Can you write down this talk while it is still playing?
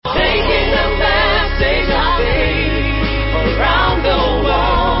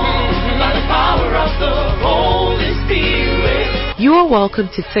are welcome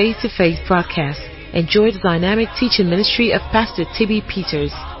to Face to Face broadcast. Enjoy the dynamic teaching ministry of Pastor T.B.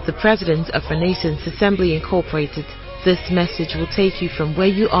 Peters, the president of Renaissance Assembly Incorporated. This message will take you from where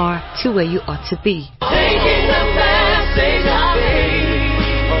you are to where you ought to be. Taking the message of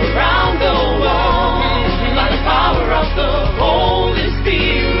faith around the world by the power of the Holy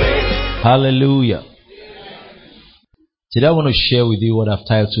Spirit. Hallelujah. Today I want to share with you what I've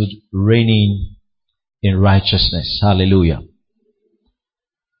titled Reigning in Righteousness. Hallelujah.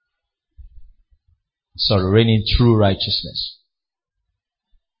 Reigning through righteousness.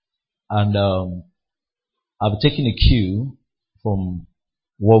 And I've taken a cue from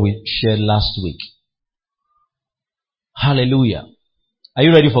what we shared last week. Hallelujah. Are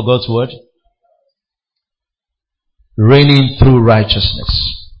you ready for God's word? Reigning through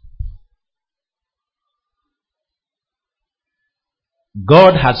righteousness.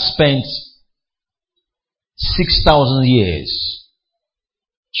 God had spent 6,000 years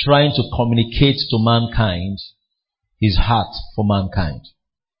trying to communicate to mankind his heart for mankind.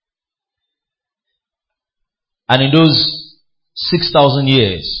 And in those 6,000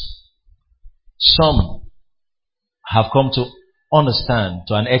 years, some have come to understand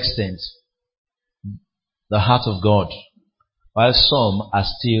to an extent the heart of God, while some are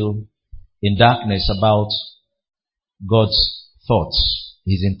still in darkness about God's thoughts,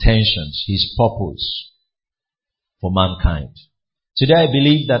 his intentions, his purpose for mankind. Today I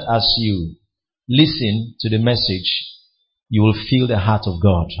believe that as you listen to the message, you will feel the heart of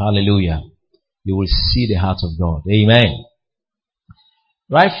God. Hallelujah. You will see the heart of God. Amen.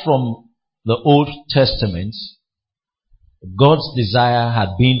 Right from the Old Testament, God's desire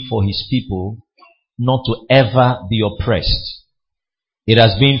had been for his people not to ever be oppressed. It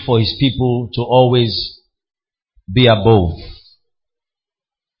has been for his people to always be above,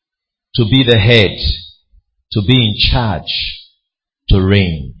 to be the head, to be in charge, to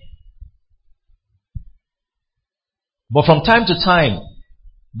reign. But from time to time,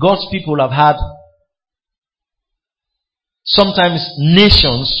 God's people have had sometimes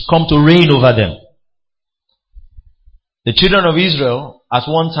nations come to reign over them. The children of Israel at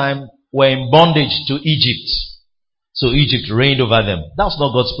one time were in bondage to Egypt. So Egypt reigned over them. That's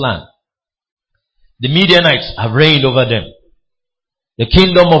not God's plan. The Midianites have reigned over them. The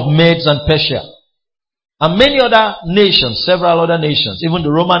kingdom of Medes and Persia. And many other nations, several other nations, even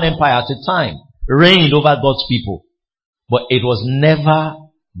the Roman Empire at the time, reigned over God's people. But it was never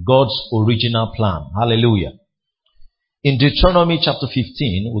God's original plan. Hallelujah. In Deuteronomy chapter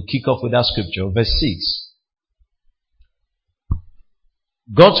 15, we'll kick off with that scripture, verse 6.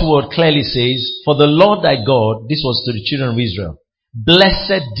 God's word clearly says, "For the Lord thy God," this was to the children of Israel,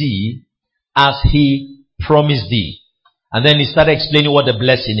 "blessed thee as he promised thee." And then he started explaining what the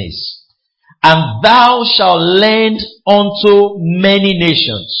blessing is. "And thou shalt lend unto many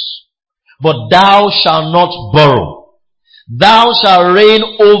nations, but thou shalt not borrow. Thou shalt reign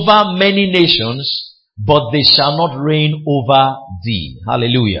over many nations, but they shall not reign over thee."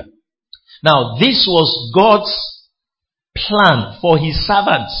 Hallelujah. Now, this was God's plan for his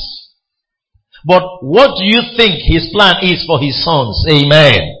servants. But what do you think his plan is for his sons?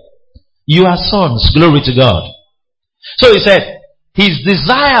 Amen. You are sons. Glory to God. So he said, his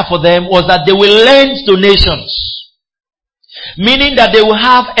desire for them was that they will lend to nations. Meaning that they will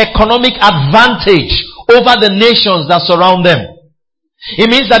have economic advantage over the nations that surround them. It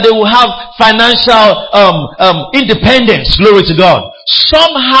means that they will have financial independence. Glory to God.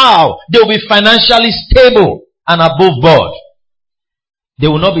 Somehow they will be financially stable and above board. They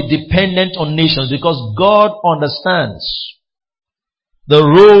will not be dependent on nations because God understands the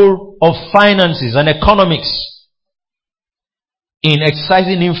role of finances and economics in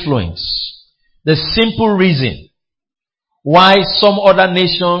exercising influence. The simple reason why some other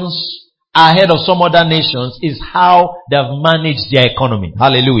nations are ahead of some other nations is how they have managed their economy.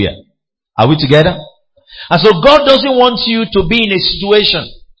 Hallelujah. Are we together? And so God doesn't want you to be in a situation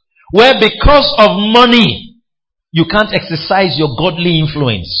where because of money you can't exercise your godly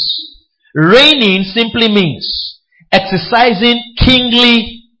influence. Reigning simply means exercising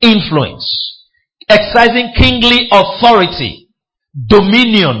kingly influence, exercising kingly authority,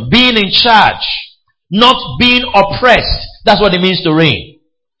 dominion, being in charge, not being oppressed. That's what it means to reign.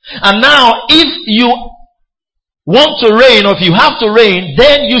 And now, if you want to reign, or if you have to reign,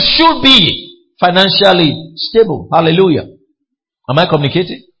 then you should be financially stable. Hallelujah. Am I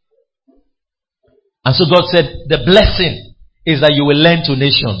communicating? And so God said, the blessing is that you will lend to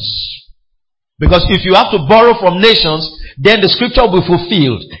nations. Because if you have to borrow from nations, then the scripture will be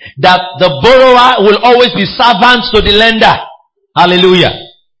fulfilled. That the borrower will always be servant to the lender. Hallelujah.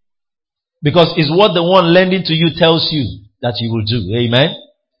 Because it's what the one lending to you tells you. that you will do. Amen.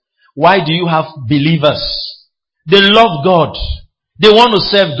 Why do you have believers? They love God. They want to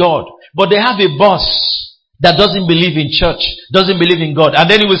serve God. But they have a boss that doesn't believe in church, doesn't believe in God. And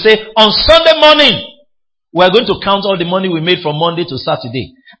then he will say, on Sunday morning, we're going to count all the money we made from Monday to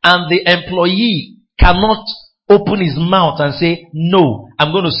Saturday. And the employee cannot open his mouth and say, no,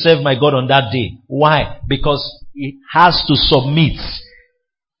 I'm going to serve my God on that day. Why? Because he has to submit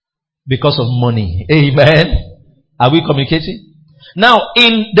because of money. Amen. Are we communicating? Now,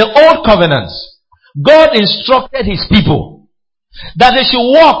 in the old covenants, God instructed his people that they should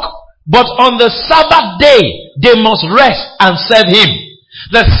walk, but on the Sabbath day, they must rest and serve him.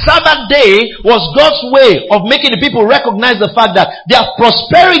 The Sabbath day was God's way of making the people recognize the fact that their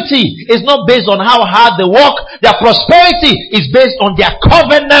prosperity is not based on how hard they work. Their prosperity is based on their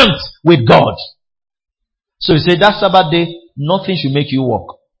covenant with God. So he said that Sabbath day, nothing should make you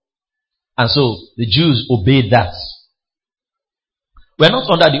work. And so the Jews obeyed that. We're not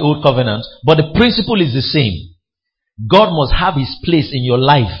under the old covenant, but the principle is the same. God must have his place in your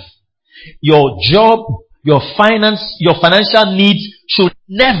life. Your job, your financial needs should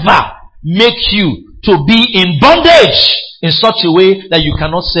never make you to be in bondage in such a way that you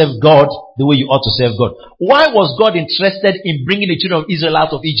cannot serve God the way you ought to serve God. Why was God interested in bringing the children of Israel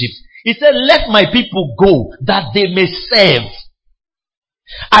out of Egypt? He said, let my people go that they may serve.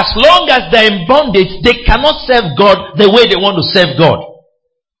 As long as they're in bondage, they cannot serve God the way they want to serve God.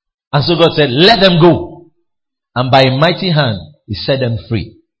 And so God said, let them go. And by a mighty hand, he set them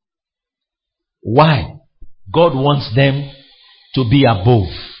free. Why? God wants them to be above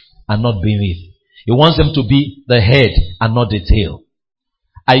and not beneath. He wants them to be the head and not the tail.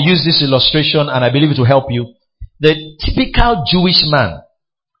 I use this illustration and I believe it will help you. The typical Jewish man,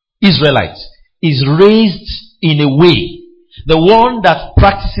 Israelite, is raised in a way. The one that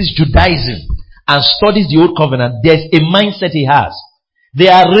practices Judaism and studies the old covenant, there's a mindset he has. They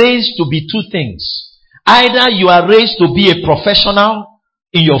are raised to be two things. Either you are raised to be a professional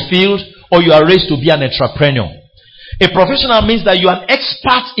in your field, or you are raised to be an entrepreneur. A professional means that you are an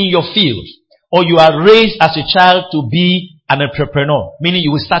expert in your field, or you are raised as a child to be an entrepreneur, meaning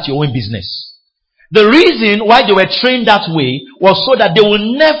you will start your own business. The reason why they were trained that way was so that they will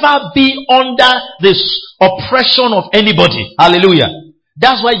never be under this oppression of anybody. Hallelujah.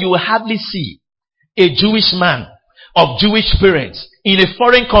 That's why you will hardly see a Jewish man of Jewish parents in a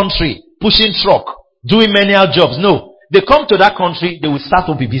foreign country pushing truck, doing manual jobs. No. They come to that country, they will start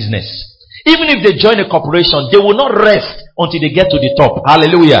up a business. Even if they join a corporation, they will not rest until they get to the top.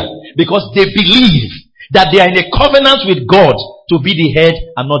 Hallelujah. Because they believe that they are in a covenant with God to be the head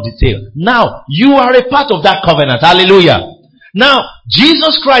and not the tail. Now, you are a part of that covenant. Hallelujah. Now,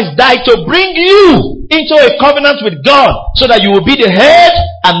 Jesus Christ died to bring you into a covenant with God so that you will be the head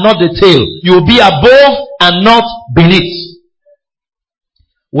and not the tail. You will be above and not beneath.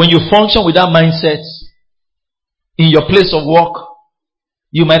 When you function with that mindset, in your place of work,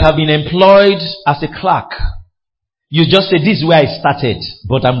 you might have been employed as a clerk. You just say, this is where I started,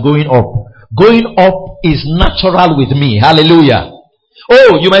 but I'm going up. Going up is natural with me. Hallelujah.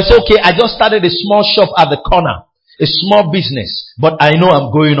 Oh, you might say, okay, I just started a small shop at the corner. A small business, but I know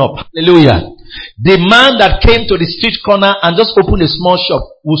I'm going up. Hallelujah. The man that came to the street corner and just opened a small shop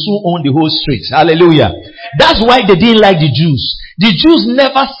will soon own the whole street. Hallelujah. That's why they didn't like the Jews. The Jews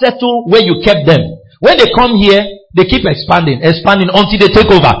never settle where you kept them. When they come here, they keep expanding until they take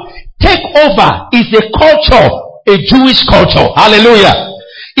over. Take over is a culture, a Jewish culture. Hallelujah.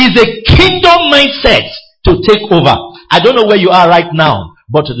 Is a kingdom mindset to take over. I don't know where you are right now,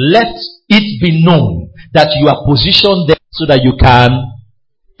 but let it be known that you are positioned there so that you can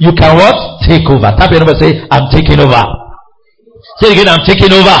what? Take over. Tap your number, say, I'm taking over. Say it again, I'm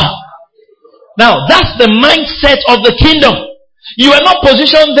taking over. Now, that's the mindset of the kingdom. You are not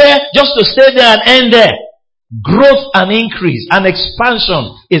positioned there just to stay there and end there. Growth and increase and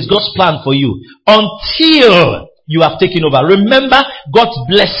expansion is God's plan for you until you have taken over. Remember God's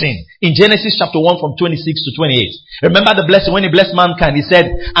blessing in Genesis chapter 1 from 26 to 28. Remember the blessing when he blessed mankind. He said,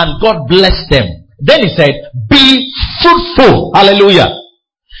 and God blessed them. Then he said, be fruitful. Hallelujah.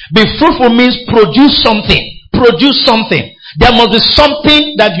 Be fruitful means produce something. Produce something. There must be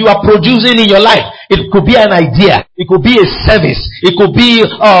something that you are producing in your life. It could be an idea. It could be a service. It could be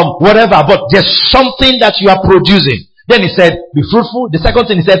whatever. But there's something that you are producing. Then he said, be fruitful. The second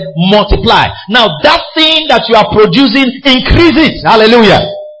thing he said, multiply. Now that thing that you are producing, increase it. Hallelujah.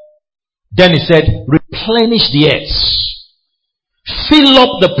 Then he said, replenish the earth. Fill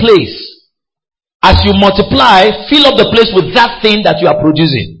up the place. As you multiply, fill up the place with that thing that you are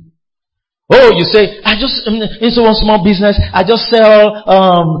producing. Oh, you say, I just, it's one small business. I just sell,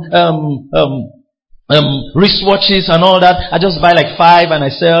 wristwatches and all that. I just buy like 5 and I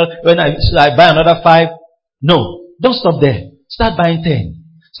sell. When I buy another 5. No, don't stop there. Start buying 10.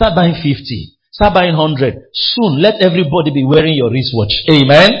 Start buying 50. Start buying 100. Soon, let everybody be wearing your wristwatch.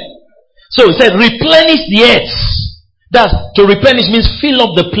 Amen. So it said, replenish the earth. That's to replenish means fill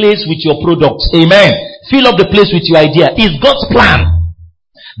up the place with your products. Amen. Fill up the place with your idea. It's God's plan.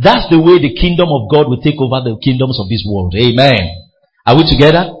 That's the way the kingdom of God will take over the kingdoms of this world. Amen. Are we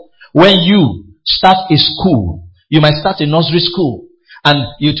together? When you start a school, you might start a nursery school and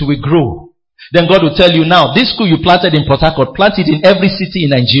it will grow. Then God will tell you, now, this school you planted in Port Harcourt, plant it in every city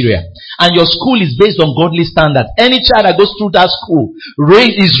in Nigeria. And your school is based on godly standards. Any child that goes through that school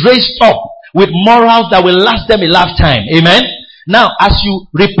is raised up with morals that will last them a lifetime. Amen. Now, as you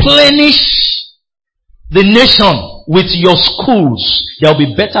replenish the nation with your schools, there will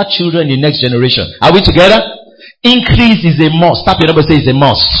be better children in the next generation. Are we together? Increase is a must. Tap your number, say it's a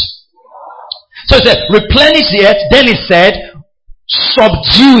must. So it said, replenish the earth. Then it said,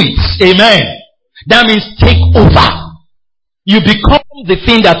 subdue it. Amen. That means take over. You become the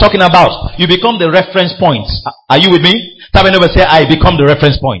thing they're talking about. You become the reference point. Are you with me? Tap your number, say, I become the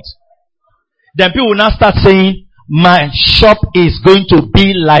reference point. Then people will now start saying, my shop is going to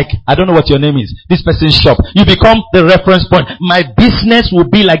be like, I don't know what your name is, this person's shop. You become the reference point. My business will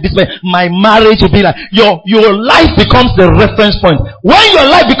be like this. My marriage will be like, your life becomes the reference point. When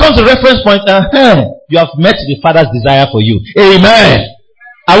your life becomes the reference point, you have met the Father's desire for you. Amen.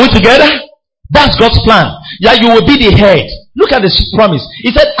 Are we together? That's God's plan. Yeah, you will be the head. Look at this promise.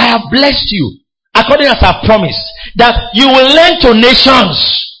 He said, I have blessed you according as I promised, that you will lend to nations.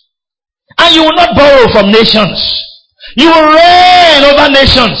 And you will not borrow from nations. You will reign over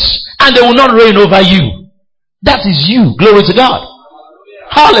nations. And they will not reign over you. That is you. Glory to God.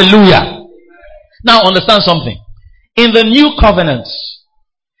 Hallelujah. Now understand something. In the new covenant,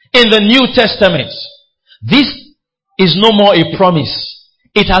 in the New Testament, this is no more a promise.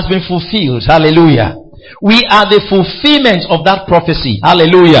 It has been fulfilled. Hallelujah. We are the fulfillment of that prophecy.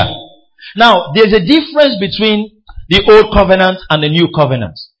 Hallelujah. Now, there's a difference between the old covenant and the new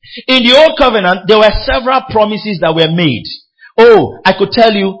covenant. In the old covenant, there were several promises that were made. Oh, I could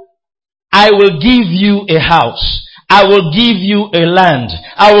tell you, I will give you a house. I will give you a land.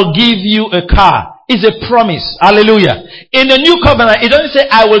 I will give you a car. It's a promise. Hallelujah. In the new covenant, it doesn't say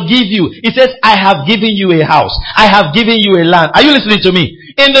I will give you. It says I have given you a house. I have given you a land. Are you listening to me?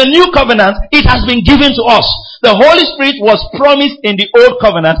 In the new covenant, it has been given to us. The Holy Spirit was promised in the old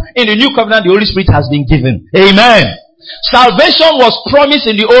covenant. In the new covenant, the Holy Spirit has been given. Amen. Salvation was promised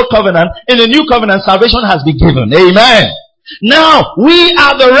in the old covenant. In the new covenant, salvation has been given. Amen. Now, we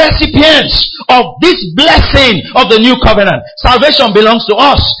are the recipients of this blessing of the new covenant. Salvation belongs to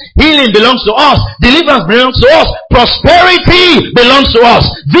us. Healing belongs to us. Deliverance belongs to us. Prosperity belongs to us.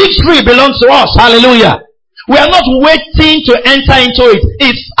 Victory belongs to us. Hallelujah. We are not waiting to enter into it.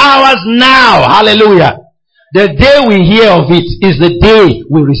 It's ours now. Hallelujah. The day we hear of it is the day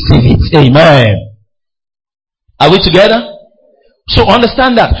we receive it. Amen. Are we together? So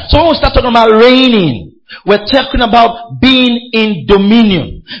understand that. So when we start talking about reigning, we're talking about being in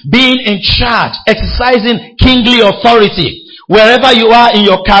dominion, being in charge, exercising kingly authority. Wherever you are in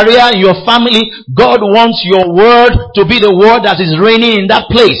your career, in your family, God wants your word to be the word that is reigning in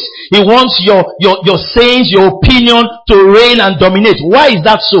that place. He wants your sayings, your opinion to reign and dominate. Why is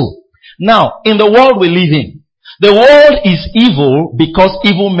that so? Now, in the world we live in, the world is evil because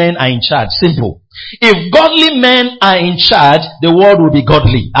evil men are in charge. Simple. If godly men are in charge, the world will be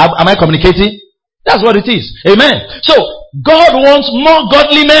godly. Am I communicating? That's what it is. Amen. So, God wants more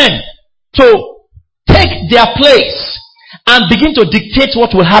godly men to take their place and begin to dictate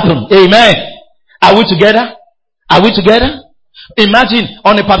what will happen. Amen. Are we together? Are we together? Imagine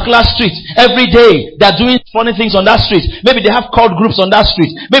on a particular street, every day they're doing funny things on that street. Maybe they have cult groups on that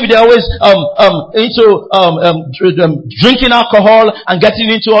street. Maybe they're always drinking alcohol and getting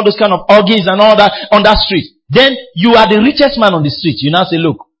into all those kind of orgies and all that on that street. Then you are the richest man on the street. You now say,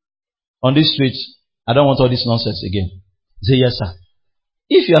 look, on this street, I don't want all this nonsense again. You say, yes, sir.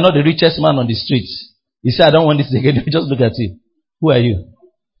 If you are not the richest man on the street, you say, I don't want this again. Just look at you. Who are you?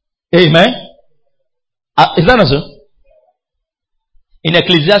 Amen. Is that not so? In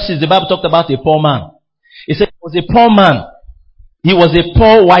Ecclesiastes, the Bible talked about a poor man. It said he was a poor man. He was a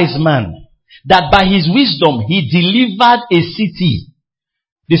poor wise man. That by his wisdom, he delivered a city.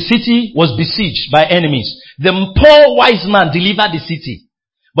 The city was besieged by enemies. The poor wise man delivered the city.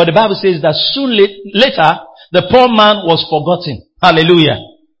 But the Bible says that soon later, the poor man was forgotten. Hallelujah.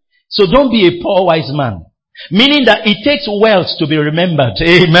 So don't be a poor wise man. Meaning that it takes wealth to be remembered.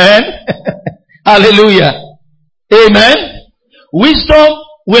 Amen. Hallelujah. Amen. Wisdom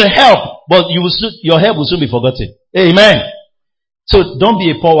will help, but your help will soon be forgotten. Amen. So don't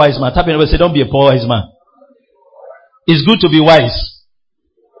be a poor wise man. Tap in and say, don't be a poor wise man. It's good to be wise,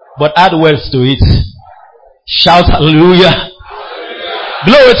 but add wealth to it. Shout hallelujah.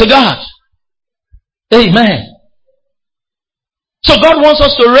 Glory to God. Amen. So God wants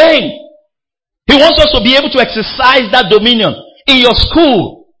us to reign. He wants us to be able to exercise that dominion in your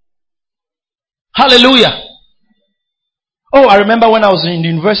school. Hallelujah. Oh, I remember when I was in the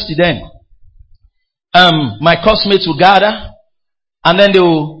university then. My classmates will gather, and then they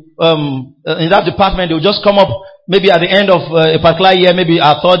will, in that department, they will just come up, maybe at the end of a particular year, maybe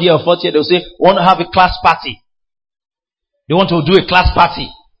our third year or fourth year, they will say, we want to have a class party. They want to do a class party.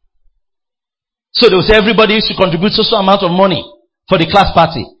 So they will say everybody used to contribute so amount of money for the class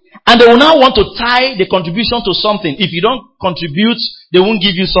party. And they will now want to tie the contribution to something. If you don't contribute, they won't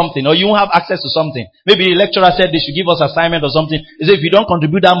give you something, or you won't have access to something. Maybe the lecturer said they should give us assignment or something. They say if you don't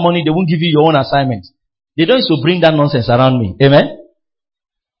contribute that money, they won't give you your own assignment. They don't used to bring that nonsense around me. Amen?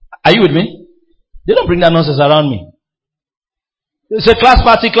 Are you with me? They don't bring that nonsense around me. They say class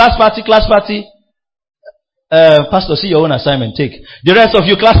party, class party, class party. Pastor, see your own assignment. Take. The rest of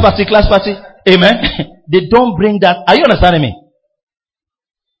you, class party, class party. Amen? They don't bring that. Are you understanding me?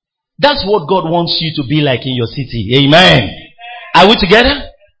 That's what God wants you to be like in your city. Amen. Are we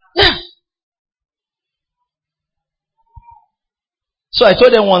together? Yeah. So I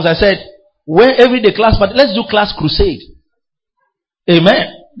told them once, I said, when every day class party, let's do class crusade.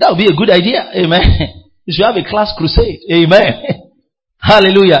 Amen. That would be a good idea. Amen. You should have a class crusade. Amen.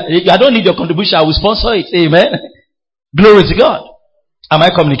 Hallelujah. I don't need your contribution. I will sponsor it. Amen. Glory to God. Am I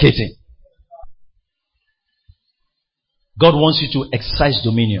communicating? God wants you to exercise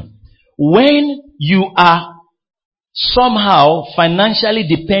dominion. When you are somehow financially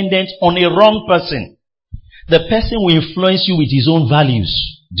dependent on a wrong person, the person will influence you with his own values.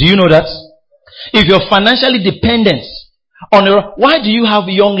 Do you know that? If you're financially dependent on why do you have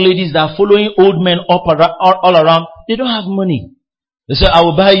young ladies that are following old men up all around? They don't have money. They say, I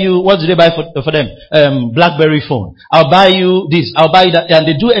will buy you, what do they buy for them? BlackBerry phone. I'll buy you this, I'll buy you that. And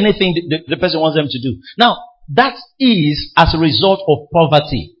they do anything the person wants them to do. Now, that is as a result of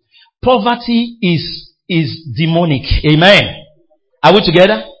poverty. Poverty is demonic. Amen. Are we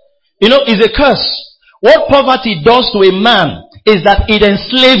together? You know, it's a curse. What poverty does to a man is that it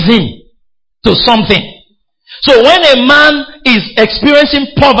enslaves him to something. So when a man is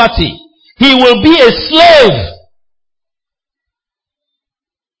experiencing poverty, he will be a slave.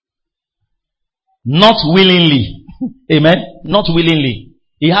 Not willingly. Amen. Not willingly.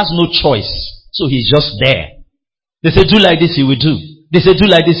 He has no choice. So he's just there. They say do like this, he will do. They say do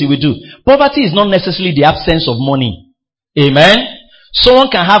like this, he will do. Poverty is not necessarily the absence of money. Amen. Someone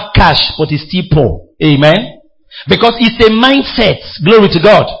can have cash, but he's still poor. Amen. Because it's a mindset. Glory to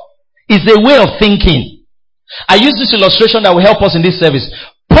God. It's a way of thinking. I use this illustration that will help us in this service.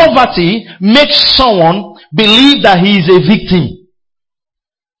 Poverty makes someone believe that he is a victim.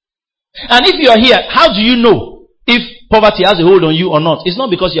 And if you are here, how do you know if poverty has a hold on you or not? It's not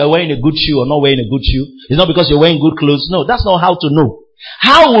because you are wearing a good shoe or not wearing a good shoe. It's not because you're wearing good clothes. No, that's not how to know.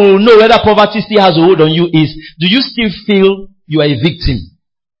 How we will know whether poverty still has a hold on you is, do you still feel you are a victim?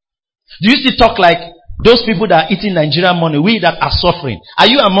 Do you still talk like those people that are eating Nigerian money, we that are suffering? Are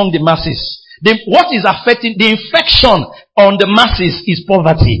you among the masses? What is affecting the infection on the masses is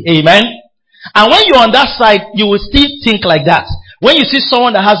poverty. Amen. And when you're on that side, you will still think like that. When you see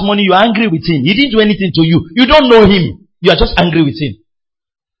someone that has money, you're angry with him. He didn't do anything to you. You don't know him. You are just angry with him.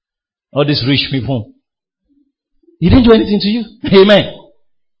 All these rich people. He didn't do anything to you. Amen.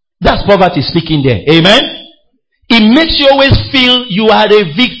 That's poverty speaking there. Amen. It makes you always feel you are a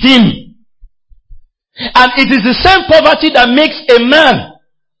victim. And it is the same poverty that makes a man.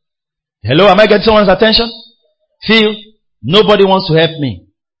 Hello, am I getting someone's attention? Feel, nobody wants to help me.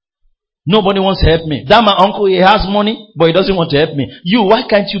 Nobody wants to help me. That my uncle, he has money, but he doesn't want to help me. You, why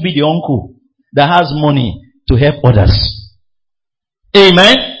can't you be the uncle that has money to help others?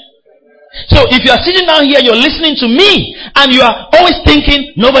 Amen. So if you are sitting down here, you're listening to me, and you are always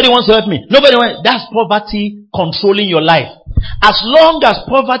thinking, nobody wants to help me. That's poverty controlling your life. As long as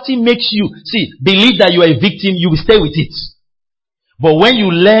poverty makes you, believe that you are a victim, you will stay with it. But when you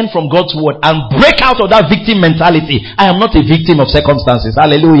learn from God's word and break out of that victim mentality, I am not a victim of circumstances.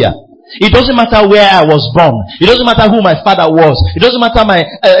 Hallelujah. It doesn't matter where I was born. It doesn't matter who my father was. It doesn't matter my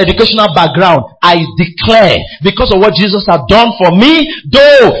educational background. I declare, because of what Jesus had done for me,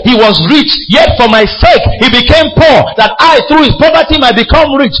 though he was rich, yet for my sake he became poor, that I through his poverty might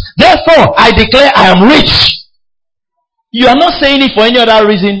become rich. Therefore, I declare I am rich. You are not saying it for any other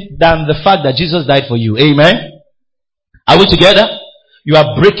reason than the fact that Jesus died for you. Amen. Are we together? You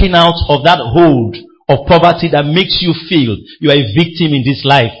are breaking out of that hold of poverty that makes you feel you are a victim in this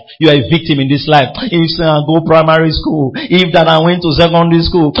life. You are a victim in this life. If I go primary school, if that I went to secondary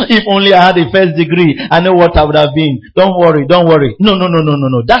school, if only I had a first degree, I know what I would have been. Don't worry.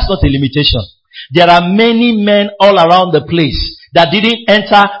 No. That's not a limitation. There are many men all around the place that didn't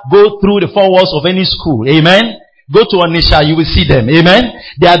go through the four walls of any school. Amen. Go to Onisha, you will see them. Amen.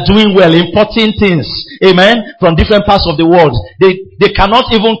 They are doing well, importing things. Amen. From different parts of the world. They cannot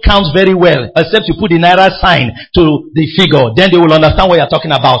even count very well, except you put the naira sign to the figure. Then they will understand what you're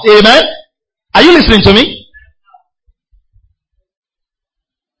talking about. Amen. Are you listening to me?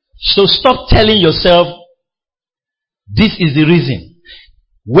 So stop telling yourself, this is the reason.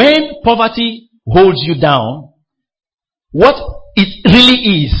 When poverty holds you down, what it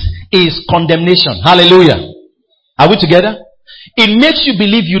really is condemnation. Hallelujah. Are we together? It makes you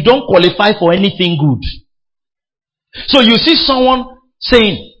believe you don't qualify for anything good. So you see someone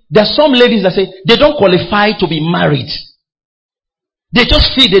saying, there's some ladies that say they don't qualify to be married. They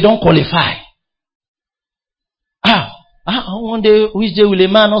just feel they don't qualify. One day, which day will a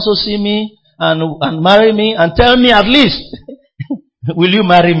man also see me and marry me and tell me at least, will you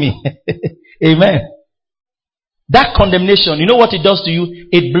marry me? Amen. That condemnation, you know what it does to you?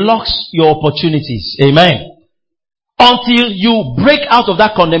 It blocks your opportunities. Amen. Until you break out of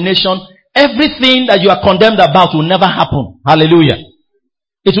that condemnation, everything that you are condemned about will never happen. Hallelujah.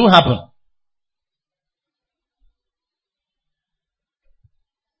 It won't happen.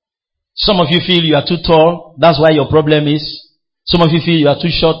 Some of you feel you are too tall. That's why your problem is. Some of you feel you are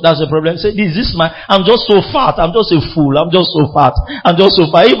too short. That's the problem. Say, this man, I'm just so fat. I'm just a fool. I'm just so fat. I'm just so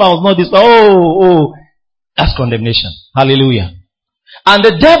fat. If I was not this fat, that's condemnation. Hallelujah. And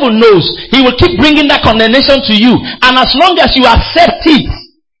the devil knows he will keep bringing that condemnation to you. And as long as you accept it,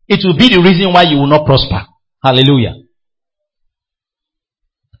 it will be the reason why you will not prosper. Hallelujah.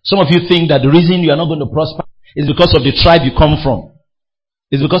 Some of you think that the reason you are not going to prosper is because of the tribe you come from.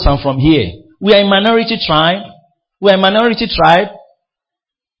 It's because I'm from here. We are a minority tribe.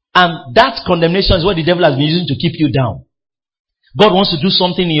 And that condemnation is what the devil has been using to keep you down. God wants to do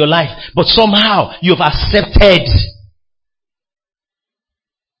something in your life, but somehow you have accepted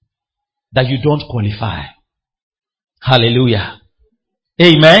that you don't qualify. Hallelujah.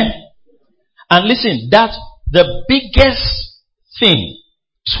 Amen. And listen, that the biggest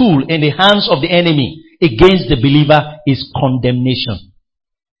tool in the hands of the enemy against the believer is condemnation.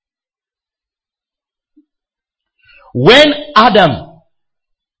 When Adam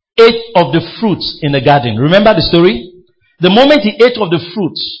ate of the fruits in the garden, remember the story? The moment he ate of the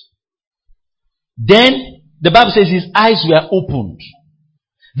fruits, then the Bible says his eyes were opened.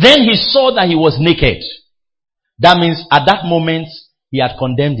 Then he saw that he was naked. That means at that moment, he had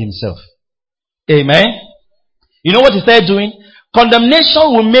condemned himself. Amen. You know what he started doing? Condemnation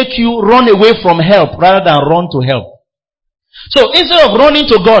will make you run away from help rather than run to help. So instead of running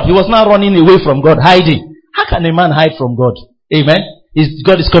to God, he was now running away from God, hiding. How can a man hide from God? Amen.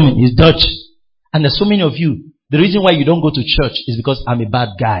 God is coming. He's Dutch. And there's so many of you. The reason why you don't go to church is because I'm a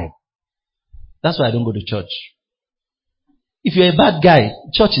bad guy. That's why I don't go to church. If you're a bad guy,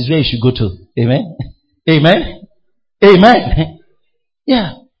 church is where you should go to. Amen. Amen. Amen.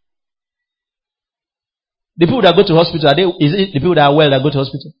 Yeah. The people that go to hospital, is it the people that are well that go to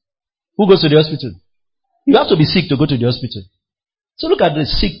hospital? Who goes to the hospital? You have to be sick to go to the hospital. So look at the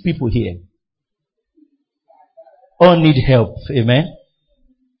sick people here. All need help. Amen.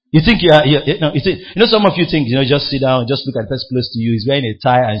 You think you know, some of you think, just sit down and just look at the person close to you. He's wearing a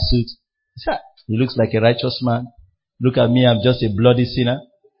tie and suit. He looks like a righteous man. Look at me, I'm just a bloody sinner.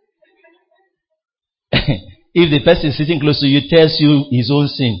 If the person sitting close to you tells you his own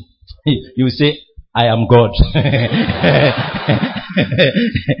sin, you will say, I am God.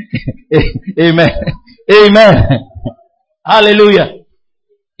 Amen. Amen. Hallelujah.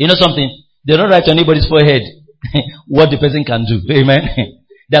 You know something? They don't write on anybody's forehead what the person can do. Amen.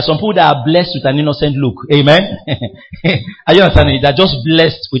 There are some people that are blessed with an innocent look. Amen. Are you understanding? They're just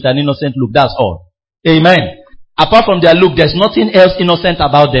blessed with an innocent look. That's all. Amen. Apart from their look, there's nothing else innocent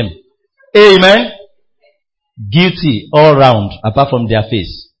about them. Amen. Guilty all round, apart from their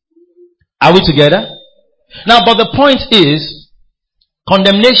face. Are we together? Now, but the point is,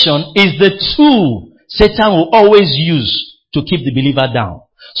 condemnation is the tool Satan will always use to keep the believer down.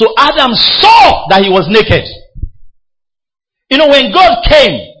 So Adam saw that he was naked. When God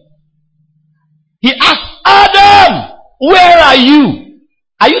came, he asked, Adam, where are you?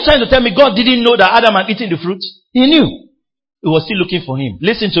 Are you trying to tell me God didn't know that Adam had eaten the fruit? He knew. He was still looking for him.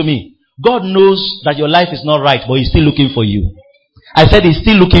 Listen to me. God knows that your life is not right, but he's still looking for you. I said he's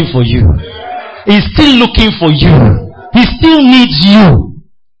still looking for you. He's still looking for you. He still needs you.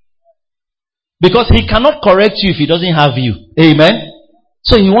 Because he cannot correct you if he doesn't have you. Amen?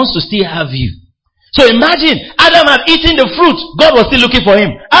 So he wants to still have you. So imagine, Adam had eaten the fruit. God was still looking for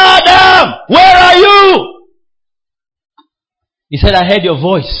him. Adam, where are you? He said, I heard your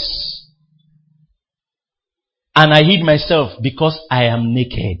voice. And I hid myself because I am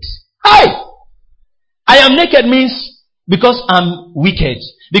naked. Hi! I am naked means because I'm wicked.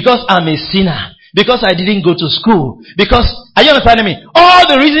 Because I'm a sinner. Because I didn't go to school. Because, are you understanding me? All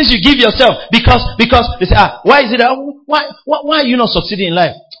the reasons you give yourself. Because they say, why is it that, why are you not succeeding in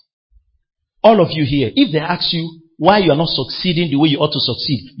life? All of you here, if they ask you why you are not succeeding the way you ought to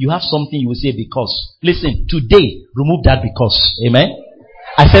succeed, you have something you will say because. Listen, today, remove that because. Amen?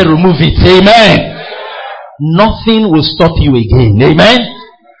 I said remove it. Amen? Nothing will stop you again. Amen?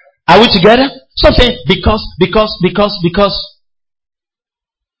 Are we together? Stop saying because.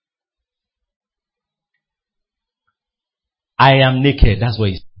 I am naked. That's what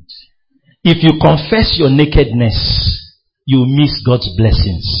he said. If you confess your nakedness, you miss God's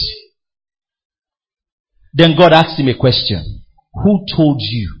blessings. Then God asked him a question. Who told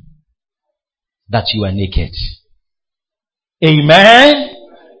you that you are naked? Amen?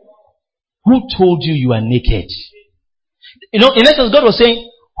 Who told you you are naked? You know, in essence, God was saying,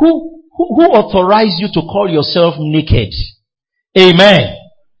 who authorized you to call yourself naked? Amen.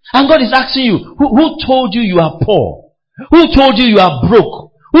 And God is asking you, who told you you are poor? Who told you you are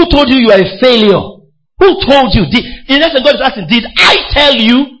broke? Who told you you are a failure? Who told you? In essence, God is asking, did I tell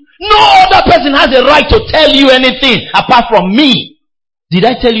you? No other person has a right to tell you anything apart from me. Did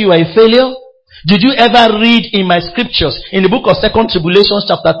I tell you you are a failure? Did you ever read in my scriptures, in the book of 2 Tribulations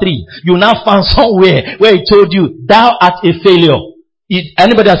chapter 3, you now found somewhere where it told you, thou art a failure.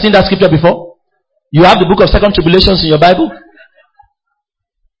 Anybody has seen that scripture before? You have the book of 2 Tribulations in your Bible?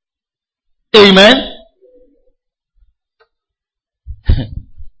 Amen?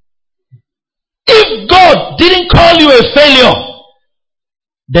 If God didn't call you a failure,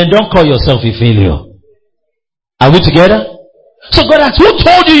 then don't call yourself a failure. Are we together? So God asked, who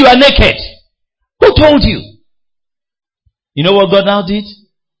told you you are naked? Who told you? You know what God now did?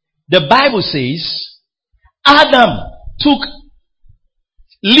 The Bible says, Adam took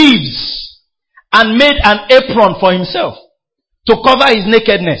leaves and made an apron for himself to cover his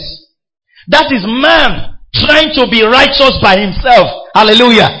nakedness. That is man trying to be righteous by himself.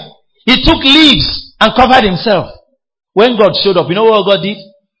 Hallelujah. He took leaves and covered himself. When God showed up, you know what God did?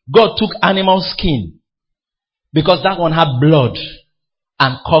 God took animal skin because that one had blood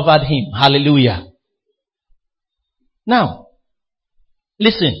and covered him. Hallelujah. Now,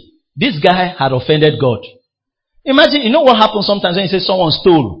 listen, this guy had offended God. Imagine, you know what happens sometimes when you say someone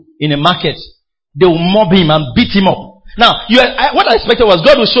stole in a market? They will mob him and beat him up. Now, what I expected was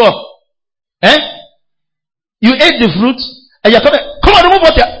God will show up. You ate the fruit and you're coming, come on,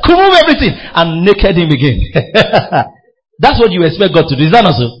 remove everything and naked him again. That's what you expect God to do. Is that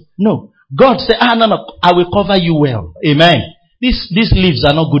not so? No. God said, no, I will cover you well. Amen. These leaves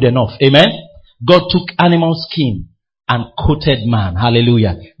are not good enough. Amen. God took animal skin and coated man.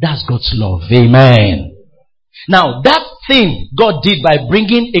 Hallelujah. That's God's love. Amen. Now, that thing God did by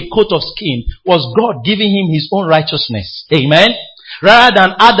bringing a coat of skin was God giving him his own righteousness. Amen. Rather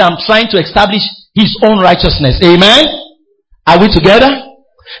than Adam trying to establish his own righteousness. Amen. Are we together?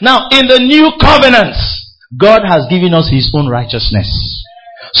 Now, in the new covenant, God has given us his own righteousness.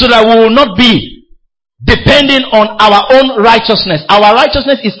 So that we will not be depending on our own righteousness. Our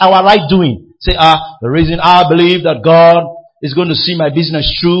righteousness is our right doing. Say, the reason I believe that God is going to see my business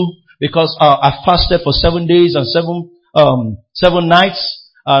through because I fasted for 7 days and 7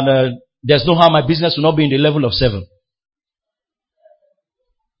 nights and there's no how my business will not be in the level of 7.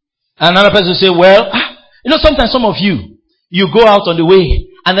 Another person will say, well, sometimes some of you go out on the way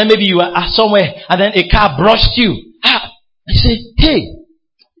and then maybe you are somewhere and then a car brushed you. You say, hey,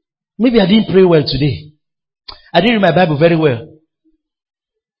 maybe I didn't pray well today. I didn't read my Bible very well.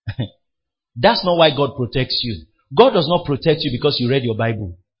 That's not why God protects you. God does not protect you because you read your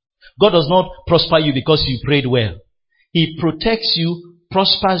Bible. God does not prosper you because you prayed well. He protects you,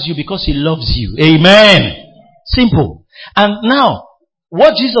 prospers you because he loves you. Amen. Simple. And now,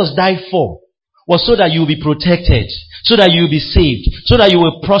 what Jesus died for was so that you will be protected, so that you will be saved, so that you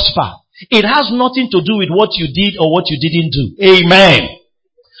will prosper. It has nothing to do with what you did or what you didn't do. Amen.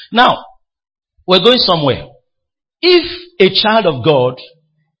 Now, we're going somewhere. If a child of God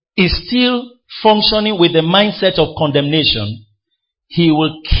is still functioning with the mindset of condemnation, he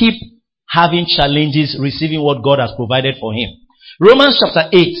will keep having challenges receiving what God has provided for him. Romans chapter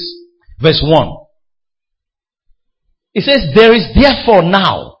 8, verse 1. It says, there is therefore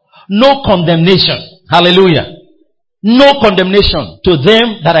now no condemnation. Hallelujah. no condemnation to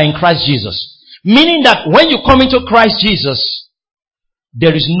them that are in Christ Jesus. Meaning that when you come into Christ Jesus,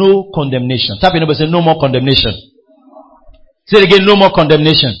 there is no condemnation. Tap your neighbor, say no more condemnation. Say it again, no more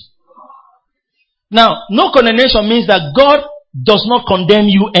condemnation. Now, no condemnation means that God does not condemn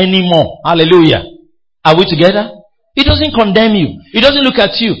you anymore. Hallelujah. Are we together? He doesn't condemn you. He doesn't look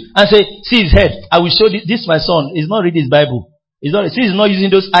at you and say, see his head. I will show this my son. He's not reading his Bible. Since he's not using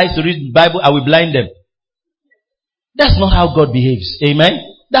those eyes to read the Bible, I will blind them. That's not how God behaves. Amen.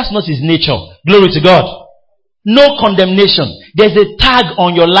 That's not his nature. Glory to God. No condemnation. There's a tag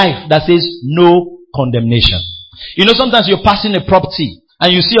on your life that says no condemnation. You know, sometimes you're passing a property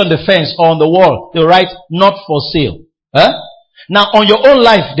and you see on the fence or on the wall, they write not for sale. Huh? Now on your own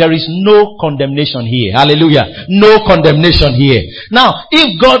life, there is no condemnation here. Hallelujah. No condemnation here. Now,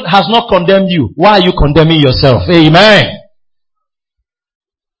 if God has not condemned you, why are you condemning yourself? Amen.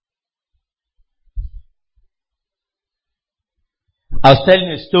 I was telling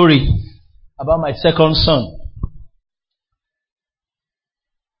a story about my second son.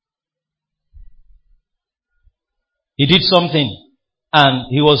 He did something and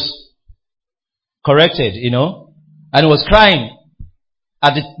he was corrected, and he was crying.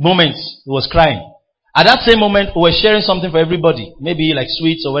 At the moment, he was crying. At that same moment, we were sharing something for everybody. Maybe like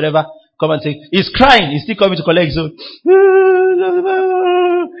sweets or whatever. Come and take. He's crying. He's still coming to collect. So,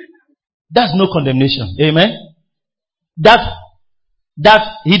 that's no condemnation. Amen. That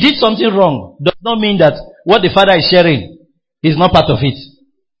he did something wrong does not mean that what the father is sharing is not part of it.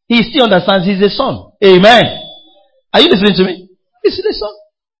 He still understands he's a son. Amen. Are you listening to me? He's a son.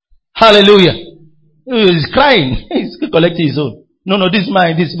 Hallelujah. He's crying. He's collecting his own. No, this is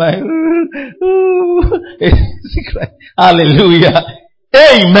mine. Hallelujah.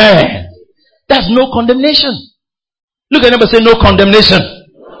 Amen. That's no condemnation. Look at them and say no condemnation.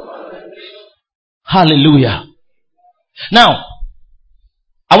 Hallelujah. Now,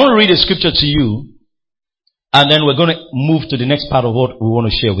 I want to read a scripture to you, and then we're going to move to the next part of what we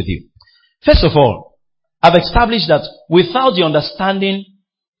want to share with you. First of all, I've established that without the understanding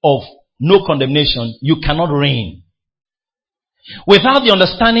of no condemnation, you cannot reign. Without the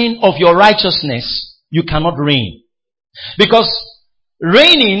understanding of your righteousness, you cannot reign. Because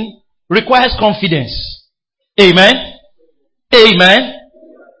reigning requires confidence. Amen? Amen?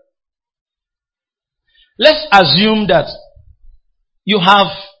 Let's assume that you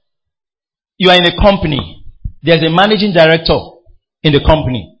are in a company. There's a managing director in the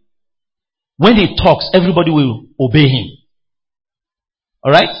company. When he talks, everybody will obey him.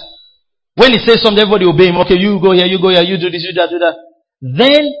 Alright? When he says something, everybody obey him. Okay, you go here, you do this, you do that.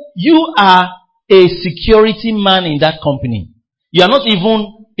 Then you are a security man in that company. You are not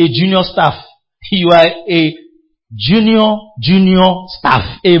even a junior staff. You are a junior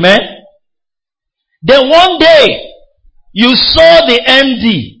staff. Amen? Then one day, you saw the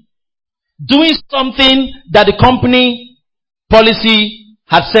MD doing something that the company policy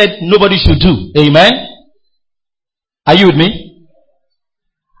had said nobody should do. Amen? Are you with me?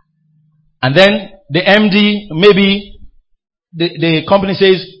 And then the MD, maybe the company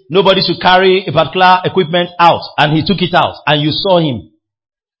says nobody should carry a particular equipment out, and he took it out, and you saw him.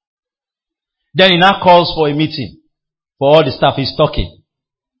 Then he now calls for a meeting for all the staff. He's talking.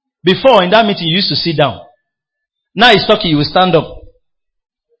 Before, in that meeting, you used to sit down. Now he's talking, you will stand up.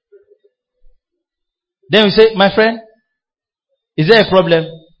 Then we say, my friend, is there a problem?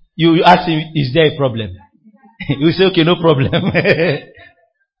 You ask him, is there a problem? He will say, okay, no problem.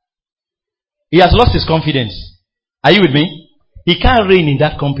 He has lost his confidence. Are you with me? He can't reign in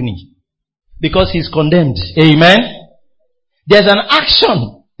that company because he's condemned. Amen? There's an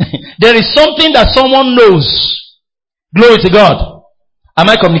action. There is something that someone knows. Glory to God. Am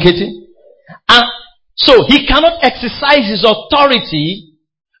I communicating? And so he cannot exercise his authority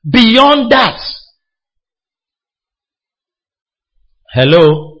beyond that.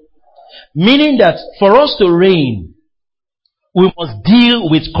 Hello? Meaning that for us to reign, we must deal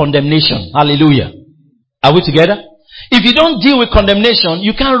with condemnation. Hallelujah. Are we together? If you don't deal with condemnation,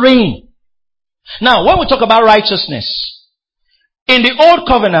 you can't reign. Now, when we talk about righteousness, in the old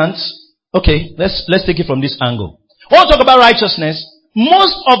covenant, okay, let's take it from this angle. When we talk about righteousness,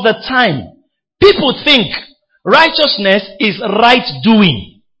 most of the time, people think righteousness is right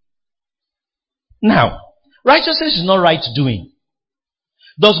doing. Now, righteousness is not right doing.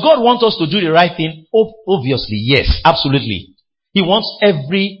 Does God want us to do the right thing? Obviously, yes, absolutely. He wants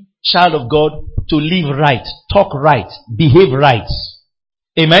every child of God to live right, talk right, behave right.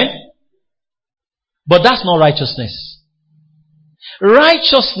 Amen? But that's not righteousness.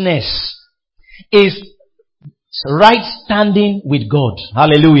 Righteousness is right standing with God.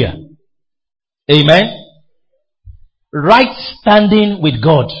 Hallelujah. Amen? right standing with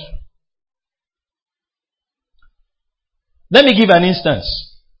God. Let me give an instance.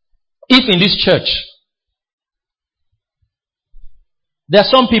 If in this church, there are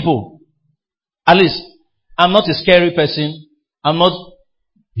some people, at least, I'm not a scary person. I'm not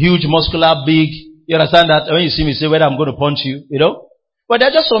huge, muscular, big. You understand that? When you see me, say whether I'm going to punch you, you know? But there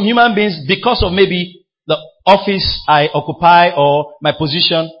are just some human beings, because of maybe the office I occupy or my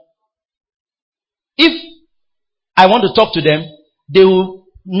position. If I want to talk to them, they will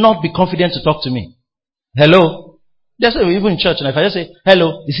not be confident to talk to me. Hello? That's why even in church, and if I just say,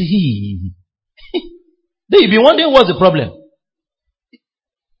 hello, they say, he. Then you'll be wondering what's the problem.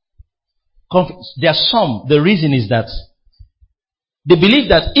 There are some, the reason is that they believe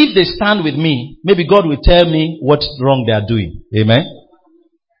that if they stand with me, maybe God will tell me what's wrong they are doing. Amen?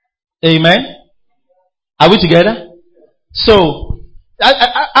 Amen? Are we together? So,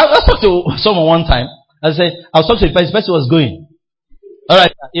 I talked to someone one time. I said, I was talking to the person was going.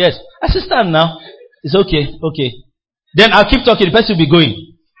 Alright, yes. I said, stand now. It's okay, okay. Then I'll keep talking, the person will be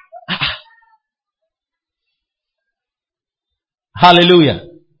going. Hallelujah.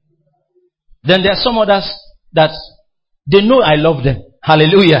 Then there are some others that they know I love them.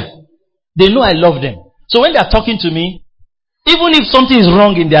 Hallelujah. They know I love them. So when they are talking to me, even if something is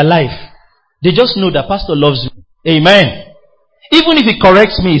wrong in their life, they just know that pastor loves me. Amen. Even if he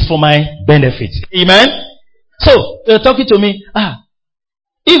corrects me, it's for my benefit. Amen. So they're talking to me.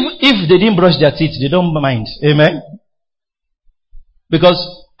 If they didn't brush their teeth, they don't mind. Amen. Because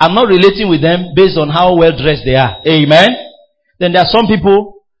I'm not relating with them based on how well dressed they are. Amen. Then there are some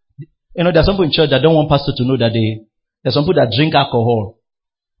people, there are some people in church that don't want pastor to know that there are some people that drink alcohol.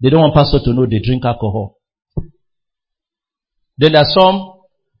 They don't want pastor to know they drink alcohol. Then there are some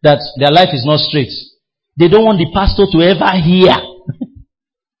that their life is not straight. They don't want the pastor to ever hear.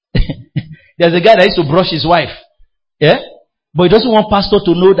 There's a guy that used to brush his wife. Yeah? But he doesn't want pastor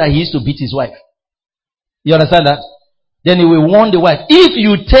to know that he used to beat his wife. You understand that? Then he will warn the wife. If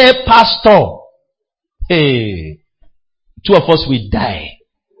you tell pastor, hey, two of us will die.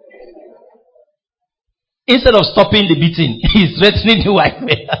 Instead of stopping the beating, he's threatening the wife.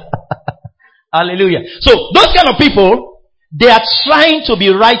 Hallelujah. So, those kind of people, they are trying to be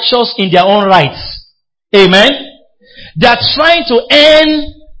righteous in their own rights. Amen. They are trying to earn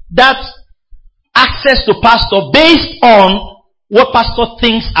that access to pastor based on what pastor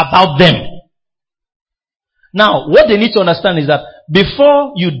thinks about them. Now, what they need to understand is that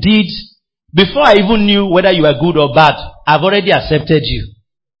before I even knew whether you are good or bad, I've already accepted you.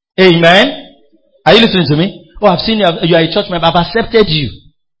 Amen. Are you listening to me? Oh, I've seen you are a church member. I've accepted you.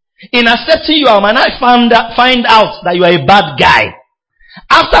 In accepting you, I might not find out that you are a bad guy.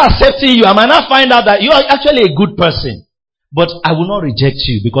 After accepting you, I might not find out that you are actually a good person. But I will not reject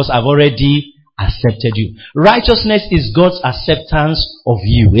you because I've already accepted you. Righteousness is God's acceptance of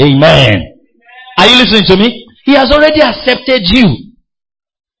you. Amen. Are you listening to me? He has already accepted you.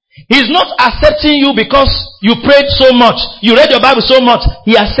 He's not accepting you because you prayed so much. You read your Bible so much.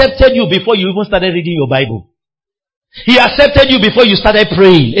 He accepted you before you even started reading your Bible. He accepted you before you started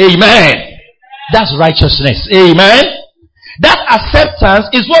praying. Amen. That's righteousness. Amen. That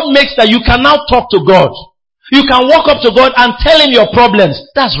acceptance is what makes that you can now talk to God. You can walk up to God and tell him your problems.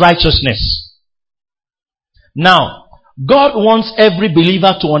 That's righteousness. Now, God wants every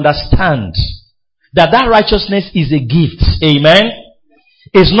believer to understand that righteousness is a gift. Amen.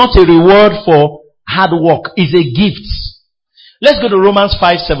 It's not a reward for hard work. It's a gift. Let's go to Romans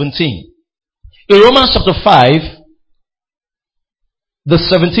 5:17. In Romans chapter 5, the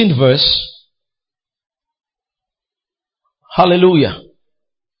 17th verse. Hallelujah.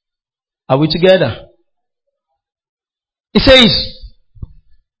 Are we together? It says,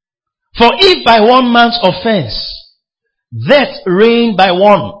 for if by one man's offense death reigned by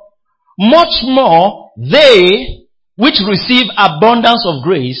one, much more they which receive abundance of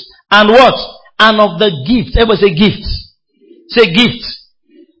grace and what? And of the gift. Everybody say gift. Say gift.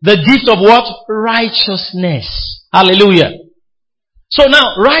 The gift of what? Righteousness. Hallelujah. So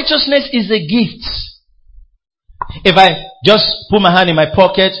now, righteousness is a gift. If I just put my hand in my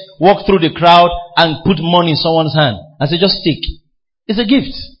pocket, walk through the crowd and put money in someone's hand and say, just stick. It's a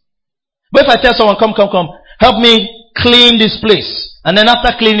gift. But if I tell someone, come, help me clean this place. And then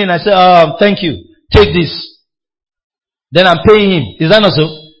after cleaning, I say, thank you. Take this. Then I'm paying him. Is that not so?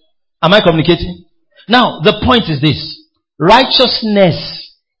 Am I communicating? Now, the point is this.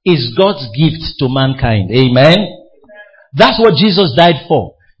 Righteousness is God's gift to mankind. Amen? That's what Jesus died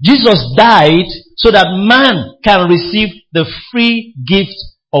for. Jesus died so that man can receive the free gift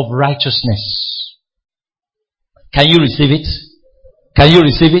of righteousness. Can you receive it? Can you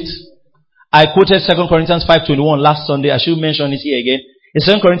receive it? I quoted 2 Corinthians 5:21 last Sunday. I should mention it here again. In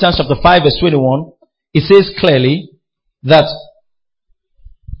 2 Corinthians chapter 5 verse 21, it says clearly that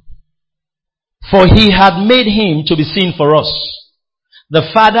for he had made him to be sin for us. The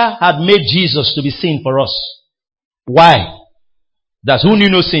Father had made Jesus to be sin for us. Why? That's who knew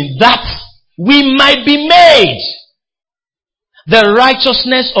no sin. That we might be made the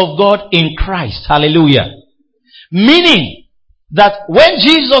righteousness of God in Christ. Hallelujah. Meaning that when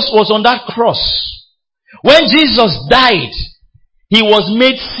Jesus was on that cross, when Jesus died, he was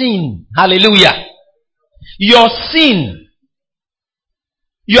made sin. Hallelujah. Your sin,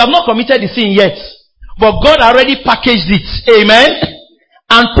 you have not committed the sin yet, but God already packaged it. Amen.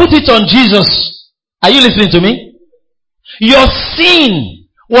 And put it on Jesus. Are you listening to me? Your sin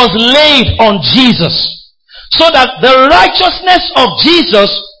was laid on Jesus, so that the righteousness of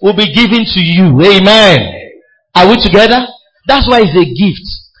Jesus will be given to you. Amen. Are we together? That's why it's a gift.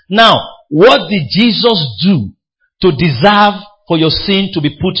 Now, what did Jesus do to deserve for your sin to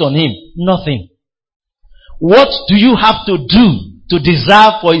be put on him? Nothing. What do you have to do to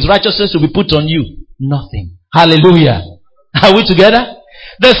deserve for his righteousness to be put on you? Nothing. Hallelujah. Are we together?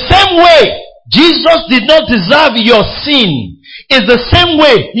 The same way Jesus did not deserve your sin is the same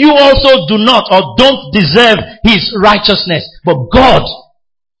way you also do not or don't deserve his righteousness. But God,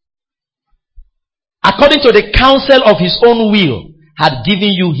 according to the counsel of his own will, had given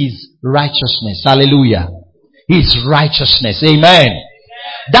you his righteousness. Hallelujah. His righteousness. Amen.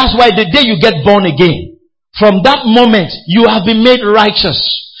 That's why the day you get born again, from that moment, you have been made righteous.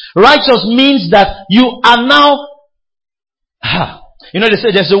 Righteous means that you are now, you know, they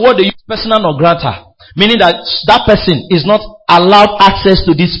say there's a word they use, persona non grata, meaning that that person is not allowed access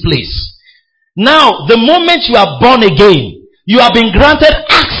to this place. Now, the moment you are born again, you have been granted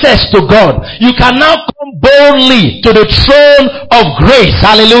access to God. You can now come boldly to the throne of grace.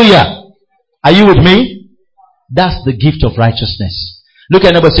 Hallelujah. Are you with me? That's the gift of righteousness. Look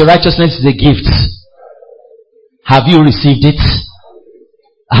at neighbor, say righteousness is a gift. Have you received it?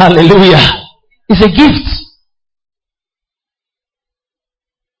 Hallelujah. It's a gift.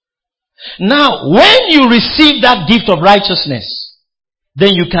 Now, when you receive that gift of righteousness, then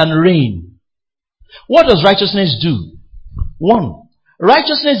you can reign. What does righteousness do? One,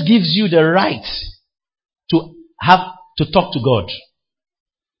 righteousness gives you the right to talk to God.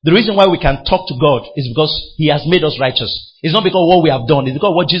 The reason why we can talk to God is because he has made us righteous. It's not because of what we have done. It's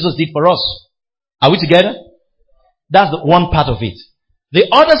because of what Jesus did for us. Are we together? That's the one part of it. The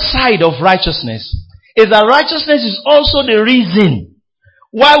other side of righteousness is that righteousness is also the reason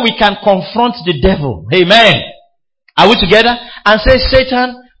why we can confront the devil. Amen. Are we together? And say,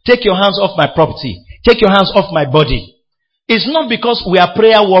 Satan, take your hands off my property. Take your hands off my body. It's not because we are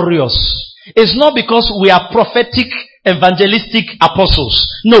prayer warriors. It's not because we are prophetic, evangelistic apostles.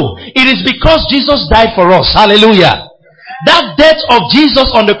 No. It is because Jesus died for us. Hallelujah. That death of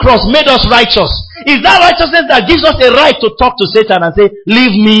Jesus on the cross made us righteous. Is that righteousness that gives us a right to talk to Satan and say,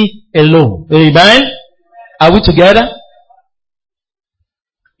 leave me alone. Amen. Are we together?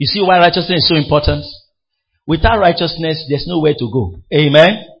 You see why righteousness is so important? Without righteousness, there's nowhere to go.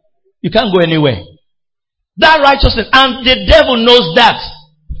 Amen. You can't go anywhere. That righteousness, and the devil knows that.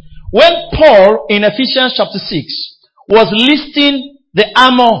 When Paul in Ephesians chapter 6 was listing the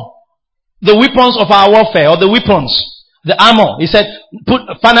armor, the weapons of our warfare, or the weapons, the armor, he said,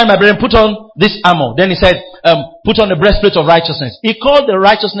 finally my brethren, put on this armor. Then he said, put on the breastplate of righteousness. He called the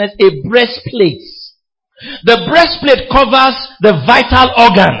righteousness a breastplate. The breastplate covers the vital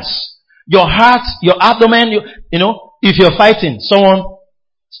organs. Your heart, your abdomen, you know, if you're fighting, someone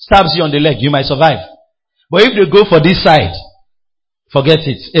stabs you on the leg, you might survive. But if they go for this side, forget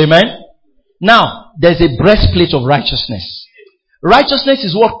it. Amen? Now, there's a breastplate of righteousness. Righteousness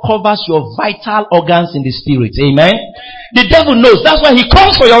is what covers your vital organs in the spirit. Amen? The devil knows. That's why he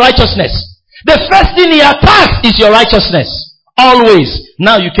comes for your righteousness. The first thing he attacks is your righteousness. Always.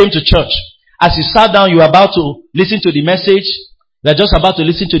 Now you came to church. As you sat down, you were about to listen to the message. They're just about to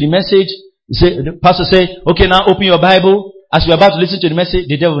listen to the message. The pastor say, okay, now open your Bible. As you're about to listen to the message,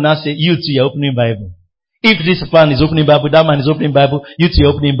 the devil will now say, you too, you're opening Bible. If this man is opening Bible, that man is opening Bible, you too,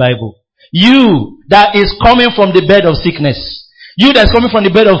 you're opening Bible. You that is coming from the bed of sickness. You that's coming from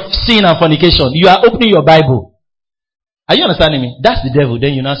the bed of sin and fornication. You are opening your Bible. Are you understanding me? That's the devil.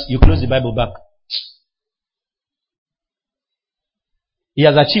 Then you close the Bible back. He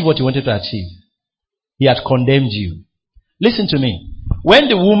has achieved what he wanted to achieve. He had condemned you. Listen to me. When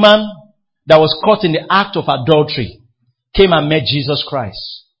the woman that was caught in the act of adultery came and met Jesus Christ,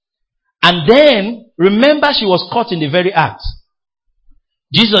 and then, remember, she was caught in the very act.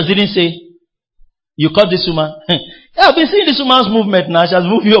 Jesus didn't say, you caught this woman. I've been seeing this woman's movement now. She has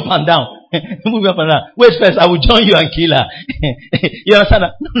moved you up and down. Move up and down. Wait first, I will join you and kill her. You understand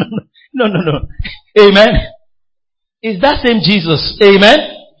that? No. Amen. It's that same Jesus. Amen.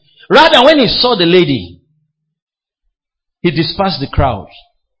 Rather, when he saw the lady, he dispersed the crowd.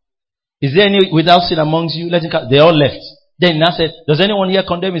 Is there any without sin amongst you? Let him come. They all left. Then he now said, does anyone here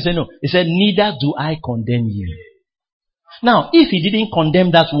condemn? He said, no. He said, neither do I condemn you. Now, if he didn't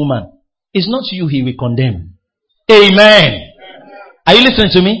condemn that woman, it's not you he will condemn. Amen. Are you listening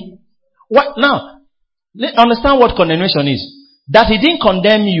to me? What now? Understand what condemnation is. That he didn't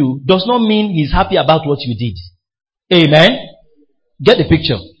condemn you does not mean he's happy about what you did. Amen. Get the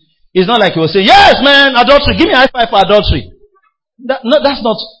picture. It's not like he was saying, yes, man, adultery. Give me a high five for adultery. That's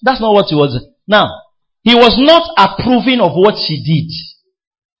not what he was. Now, he was not approving of what she did.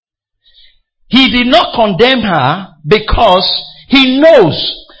 He did not condemn her because he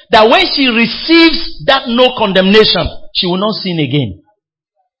knows that when she receives that no condemnation, she will not sin again.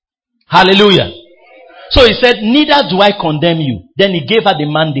 Hallelujah. So he said, neither do I condemn you. Then he gave her the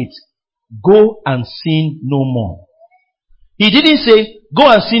mandate. Go and sin no more. He didn't say, go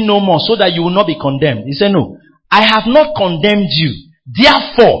and sin no more so that you will not be condemned. He said, no. I have not condemned you.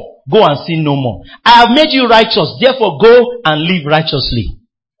 Therefore, go and sin no more. I have made you righteous. Therefore, go and live righteously.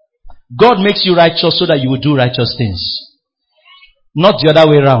 God makes you righteous so that you will do righteous things. Not the other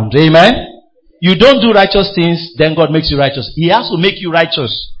way around. Amen? You don't do righteous things, then God makes you righteous. He has to make you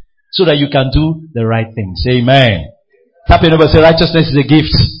righteous so that you can do the right things. Amen. Tap your neighbor and say, righteousness is a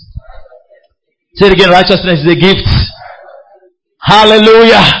gift. Say it again, righteousness is a gift.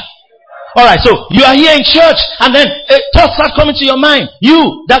 Hallelujah. Alright, so you are here in church and then thoughts start coming to your mind.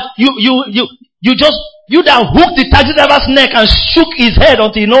 You that hooked the taxi driver's neck and shook his head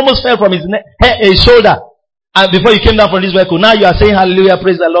until he almost fell from his shoulder. And before you came down from this vehicle, now you are saying hallelujah,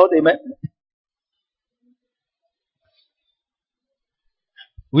 praise the Lord, amen.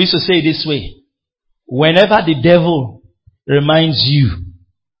 We used to say it this way. Whenever the devil reminds you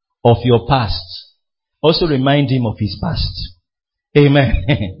of your past, also remind him of his past. Amen.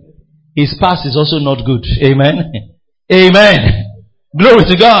 His past is also not good. Amen. Amen. Glory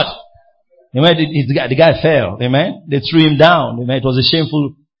to God. Amen. The guy fell. Amen. They threw him down. Amen. It was a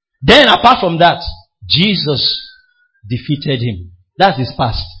shameful. Then apart from that, Jesus defeated him. That's his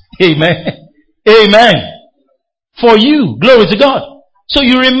past. Amen. Amen. For you. Glory to God. So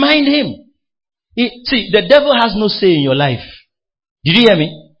you remind him. See, the devil has no say in your life. Did you hear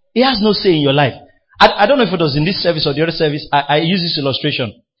me? He has no say in your life. I don't know if it was in this service or the other service. I use this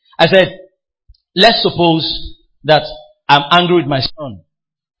illustration. I said, let's suppose that I'm angry with my son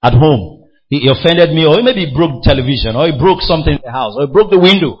at home. He offended me, or maybe he broke the television, or he broke something in the house, or he broke the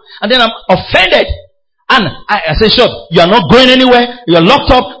window. And then I'm offended. And I say, sure, you are not going anywhere. You are locked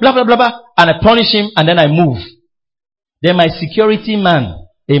up, blah, blah, blah, blah. And I punish him, and then I move. Then my security man,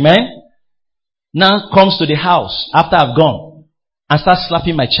 amen, now comes to the house after I've gone and starts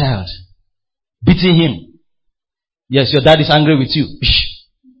slapping my child, beating him. Yes, your dad is angry with you.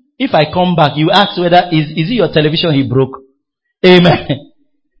 If I come back, you ask whether is it your television he broke? Amen.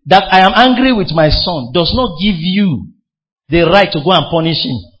 That I am angry with my son does not give you the right to go and punish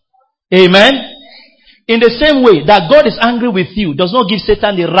him. Amen. In the same way that God is angry with you does not give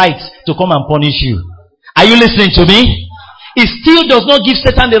Satan the right to come and punish you. Are you listening to me? It still does not give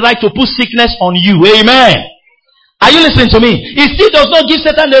Satan the right to put sickness on you. Amen. Are you listening to me? It still does not give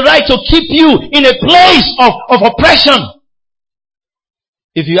Satan the right to keep you in a place of oppression.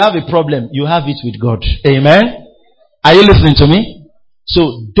 If you have a problem, you have it with God. Amen. Are you listening to me?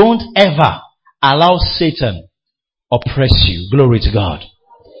 So don't ever allow Satan oppress you. Glory to God.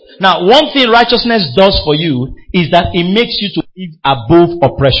 Now, one thing righteousness does for you is that it makes you to live above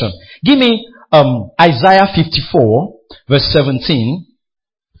oppression. Give me Isaiah 54 verse 17.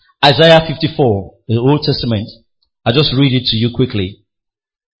 Isaiah 54, the Old Testament. I'll just read it to you quickly.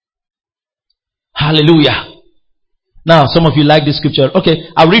 Hallelujah. Now, some of you like this scripture. Okay,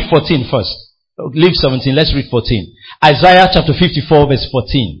 I'll read 14 first. Leave 17. Let's read 14. Isaiah chapter 54 verse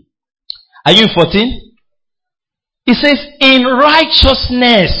 14. Are you in 14? It says, in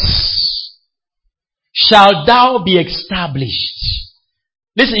righteousness shall thou be established.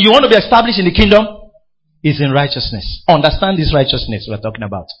 Listen, you want to be established in the kingdom? It's in righteousness. Understand this righteousness we're talking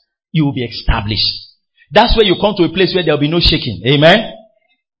about. You will be established. That's where you come to a place where there will be no shaking. Amen?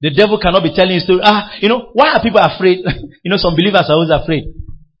 The devil cannot be telling you story. Why are people afraid? Some believers are always afraid.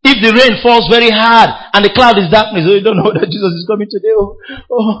 If the rain falls very hard and the cloud is darkness, you don't know that Jesus is coming today.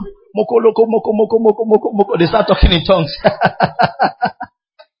 Moko, loko, moko, moko, moko, moko, moko. They start talking in tongues.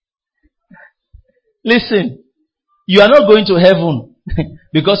 Listen, you are not going to heaven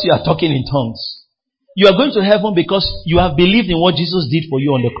because you are talking in tongues. You are going to heaven because you have believed in what Jesus did for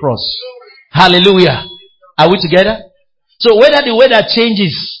you on the cross. Hallelujah. Are we together? So whether the weather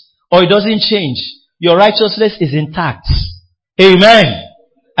changes or it doesn't change, your righteousness is intact. Amen.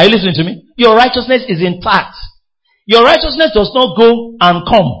 Are you listening to me? Your righteousness is intact. Your righteousness does not go and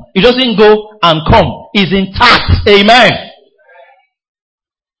come. It doesn't go and come. It's intact. Amen.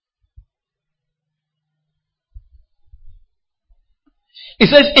 It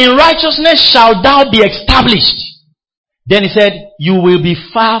says, in righteousness shall thou be established. Then he said, you will be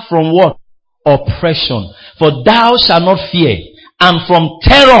far from what? Oppression. For thou shalt not fear. And from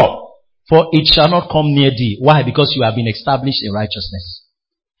terror. For it shall not come near thee. Why? Because you have been established in righteousness.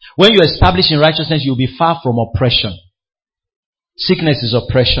 When you are established in righteousness, you will be far from oppression. Sickness is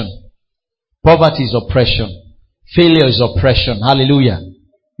oppression. Poverty is oppression. Failure is oppression. Hallelujah.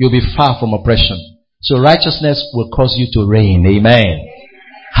 You'll be far from oppression. So righteousness will cause you to reign. Amen.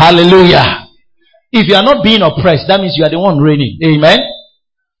 Hallelujah. If you are not being oppressed, that means you are the one reigning. Amen.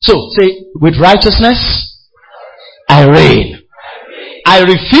 So say, with righteousness, I reign. I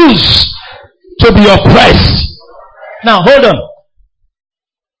refuse to be oppressed. Now hold on.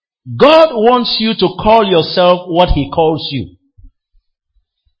 God wants you to call yourself what He calls you.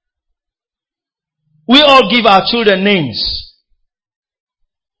 We all give our children names.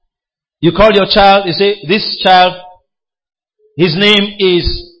 You call your child, you say, this child, his name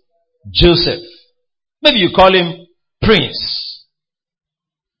is Joseph. Maybe you call him Prince.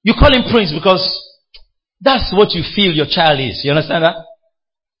 You call him Prince because that's what you feel your child is. You understand that?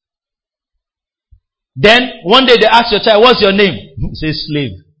 Then one day they ask your child, what's your name? He says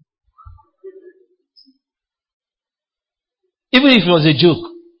slave. Even if it was a joke,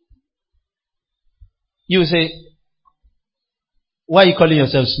 you will say, why are you calling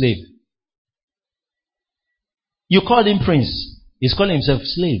yourself slave? You called him Prince. He's calling himself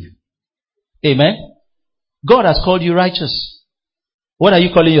slave. Amen. God has called you righteous. What are you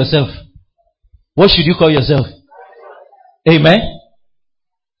calling yourself? What should you call yourself? Amen.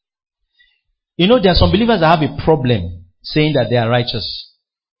 You know, there are some believers that have a problem saying that they are righteous.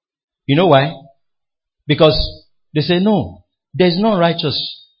 You know why? Because they say, no, there's no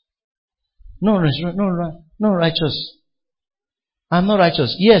righteous. No righteous. I'm not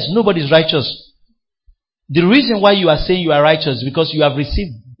righteous. Yes, nobody's righteous. The reason why you are saying you are righteous is because you have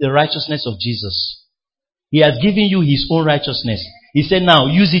received the righteousness of Jesus. He has given you His own righteousness. He said, now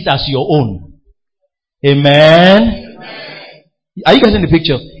use it as your own. Amen. Are you getting the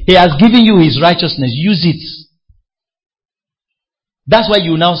picture? He has given you His righteousness. Use it. That's why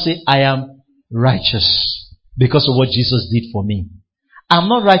you now say, I am righteous because of what Jesus did for me. I'm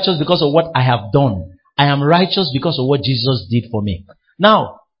not righteous because of what I have done. I am righteous because of what Jesus did for me.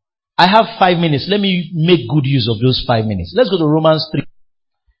 Now, I have 5 minutes. Let me make good use of those 5 minutes. Let's go to Romans 3,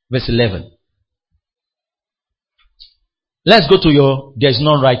 verse 11. Let's go to your, there's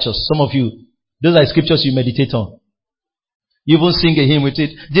none righteous. Some of you, those are scriptures you meditate on. You even sing a hymn with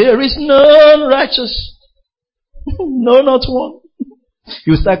it. There is none righteous. No, not one.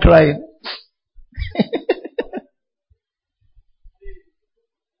 You start crying.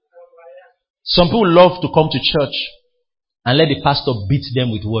 Some people love to come to church and let the pastor beat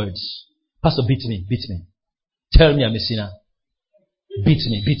them with words. Pastor, beat me. Tell me I'm a sinner. Beat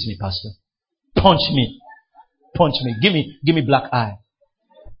me, pastor. Punch me. Give me black eye.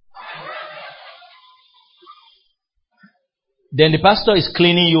 Then the pastor is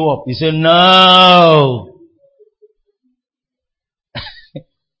cleaning you up. He said, no.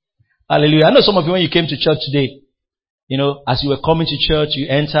 Hallelujah. I know some of you, when you came to church today, you know, as you were coming to church, you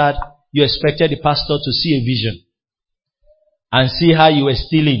entered, you expected the pastor to see a vision and see how you were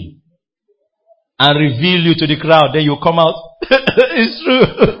stealing and reveal you to the crowd. Then you come out. It's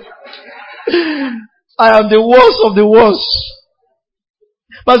true. I am the worst of the worst.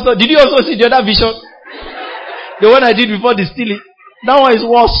 Pastor, did you also see the other vision? The one I did before the stealing. That one is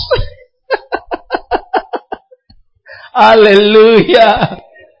worse. Hallelujah.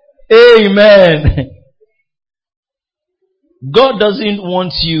 Amen. God doesn't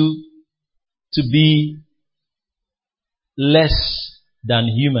want you to be less than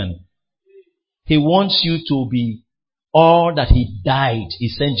human. He wants you to be all that He died. He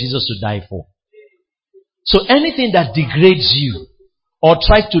sent Jesus to die for. So anything that degrades you or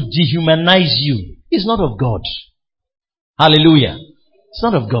tries to dehumanize you is not of God. Hallelujah. It's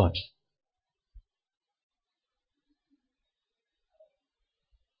not of God.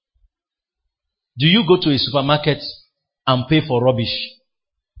 Do you go to a supermarket and pay for rubbish?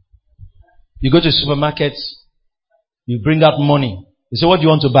 You go to a supermarket, you bring out money. You say, what do you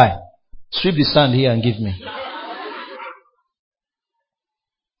want to buy? Sweep the sand here and give me.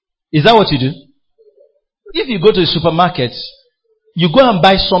 Is that what you do? If you go to a supermarket You go and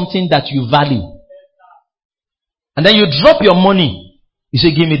buy something that you value. And then you drop your money. You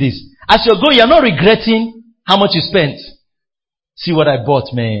say, give me this. As you go, you're not regretting how much you spent. See what I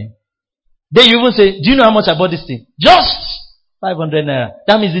bought, man. Then you even say, do you know how much I bought this thing? Just 500 naira.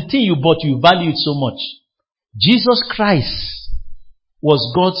 That means the thing you bought, you value it so much. Jesus Christ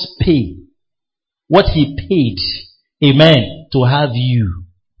was God's pay. What he paid. Amen. To have you.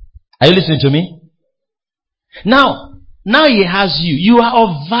 Are you listening to me? Now he has you. You are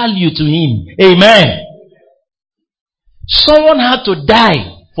of value to him. Amen. Someone had to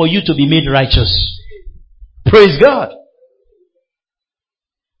die for you to be made righteous. Praise God.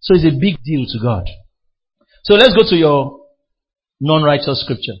 So it's a big deal to God. So let's go to your non-righteous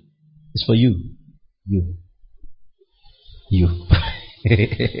scripture. It's for you. You.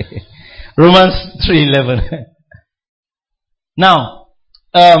 Romans 3:11. Now,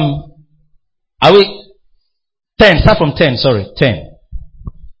 are we 10? Start from 10. Sorry, 10.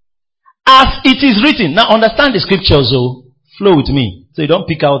 As it is written. Now understand the scriptures, so flow with me. So you don't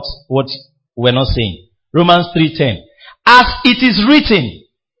pick out what we're not saying. Romans 3:10. As it is written,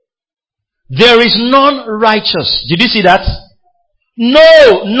 there is none righteous. Did you see that?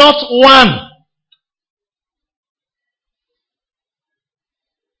 No, not one.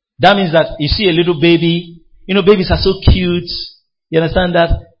 That means that you see a little baby. You know, babies are so cute. You understand that?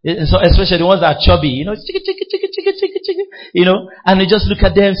 So especially the ones that are chubby. You know, you know, and they just look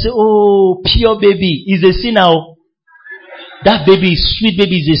at them and say, oh, pure baby is a sinner. That baby is sweet.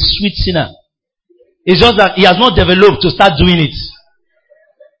 Baby is a sweet sinner. It's just that he has not developed to start doing it.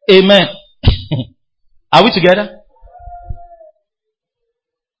 Amen. Are we together?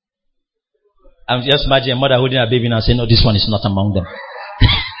 I'm just imagining a mother holding a baby now saying, no, this one is not among them.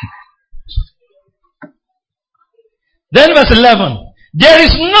 Then verse 11. There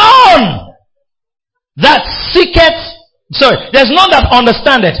is none that seeketh, there's none that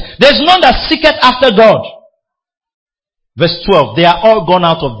understandeth. There's none that seeketh after God. Verse 12. They are all gone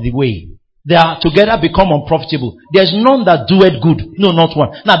out of the way. They are together become unprofitable. There's none that doeth good. No, not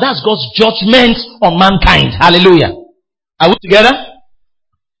one. Now that's God's judgment on mankind. Hallelujah. Are we together?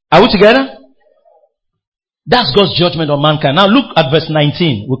 Are we together? That's God's judgment on mankind. Now look at verse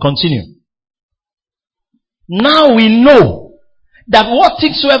 19. We'll continue. Now we know that what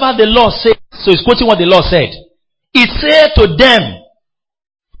things soever the law said, so he's quoting what the law said. It said to them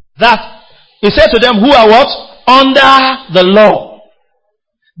who are what? Under the law.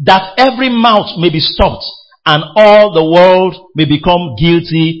 That every mouth may be stopped and all the world may become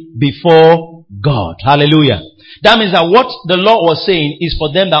guilty before God. Hallelujah. That means that what the law was saying is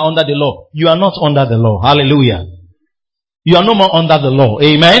for them that are under the law. You are not under the law. Hallelujah. You are no more under the law.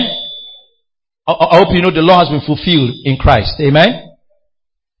 Amen. I hope you know the law has been fulfilled in Christ. Amen.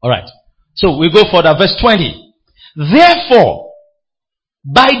 Alright. So we go further. Verse 20. Therefore,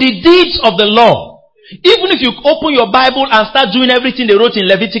 by the deeds of the law, even if you open your Bible and start doing everything they wrote in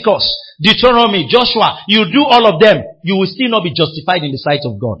Leviticus, Deuteronomy, Joshua, you do all of them, you will still not be justified in the sight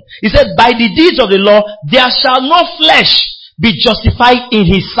of God. He said, by the deeds of the law, there shall no flesh be justified in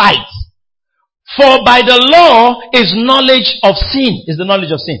his sight. For by the law is knowledge of sin. Is the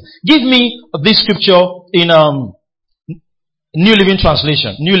knowledge of sin. Give me this scripture in New Living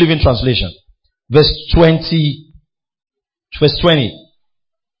Translation. New Living Translation. Verse 20. Verse 20.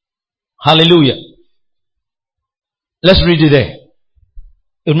 Hallelujah. Let's read it there.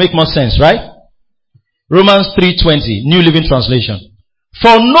 It'll make more sense, right? Romans 3:20. New Living Translation.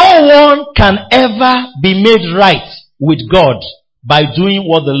 For no one can ever be made right with God by doing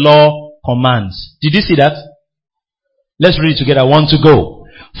what the law commands. Did you see that? Let's read it together. 1 to go.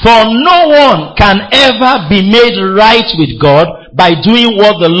 For no one can ever be made right with God by doing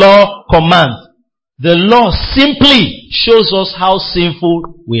what the law commands. The law simply shows us how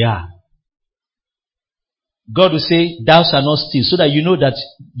sinful we are. God will say, thou shalt not steal, so that you know that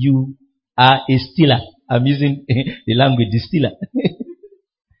you are a stealer. I'm using the language, the stealer.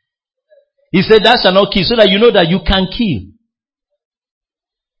 He said, thou shalt not kill, so that you know that you can kill.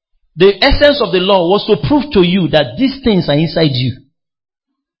 The essence of the law was to prove to you that these things are inside you.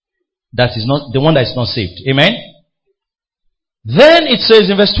 That is not the one that is not saved. Amen. Then it says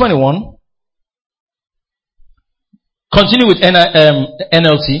in verse 21, continue with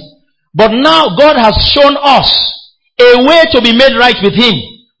NLT. But now God has shown us a way to be made right with him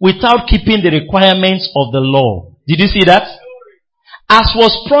without keeping the requirements of the law. Did you see that? As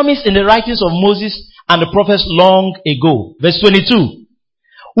was promised in the writings of Moses and the prophets long ago. Verse 22.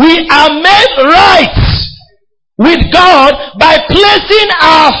 We are made right with God by placing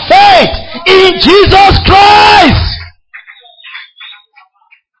our faith in Jesus Christ.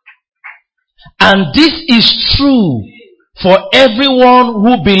 And this is true for everyone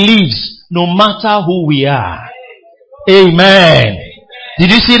who believes, no matter who we are. Amen.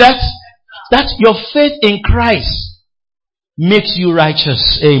 Did you see that? That your faith in Christ makes you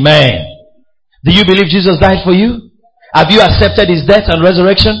righteous. Amen. Do you believe Jesus died for you? Have you accepted his death and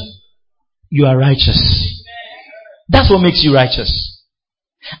resurrection? You are righteous. That's what makes you righteous.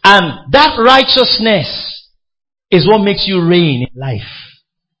 And that righteousness is what makes you reign in life.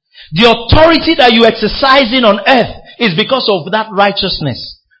 The authority that you exercising on earth is because of that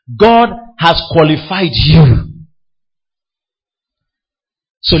righteousness. God has qualified you.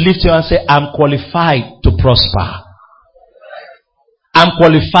 So lift your hand and say, I'm qualified to prosper. I'm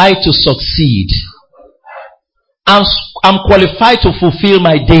qualified to succeed. I'm qualified to fulfill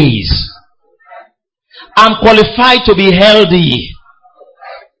my days. I'm qualified to be healthy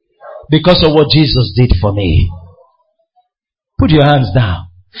because of what Jesus did for me. Put your hands down.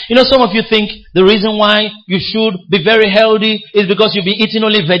 You know, some of you think the reason why you should be very healthy is because you've been eating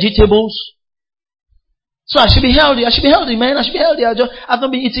only vegetables. So I should be healthy, man. I should be healthy. I've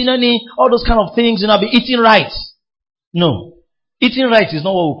not been eating all those kind of things, and I've been eating right. No. Eating right is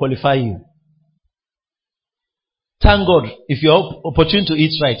not what will qualify you. Thank God, if you're opportune to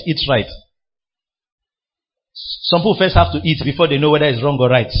eat right, eat right. Some people first have to eat before they know whether it's wrong or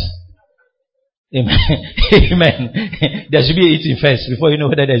right. Amen. Amen. There should be eating first before you know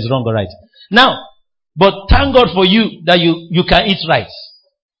whether it's wrong or right. Now, but thank God for you that you can eat right.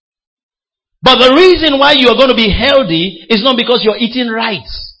 But the reason why you are going to be healthy is not because you're eating right.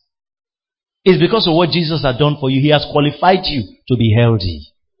 It's because of what Jesus has done for you. He has qualified you to be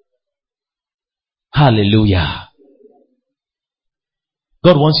healthy. Hallelujah.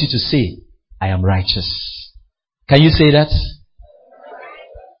 God wants you to say, I am righteous. Can you say that?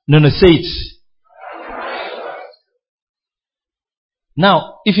 No, say it.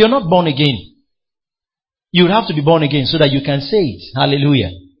 Now, if you're not born again, you would have to be born again so that you can say it.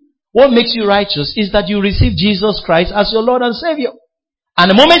 Hallelujah. What makes you righteous is that you receive Jesus Christ as your Lord and Savior. And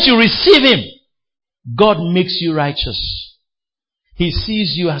the moment you receive him, God makes you righteous. He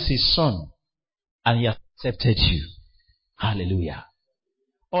sees you as his son and he has accepted you. Hallelujah.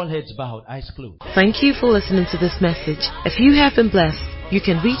 All heads bowed, eyes closed. Thank you for listening to this message. If you have been blessed, you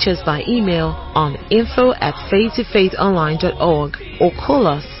can reach us by email on info@faith2faithonline.org or call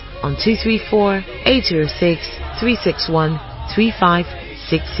us on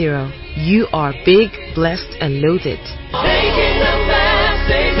 234-806-361-3560. You are big, blessed, and loaded.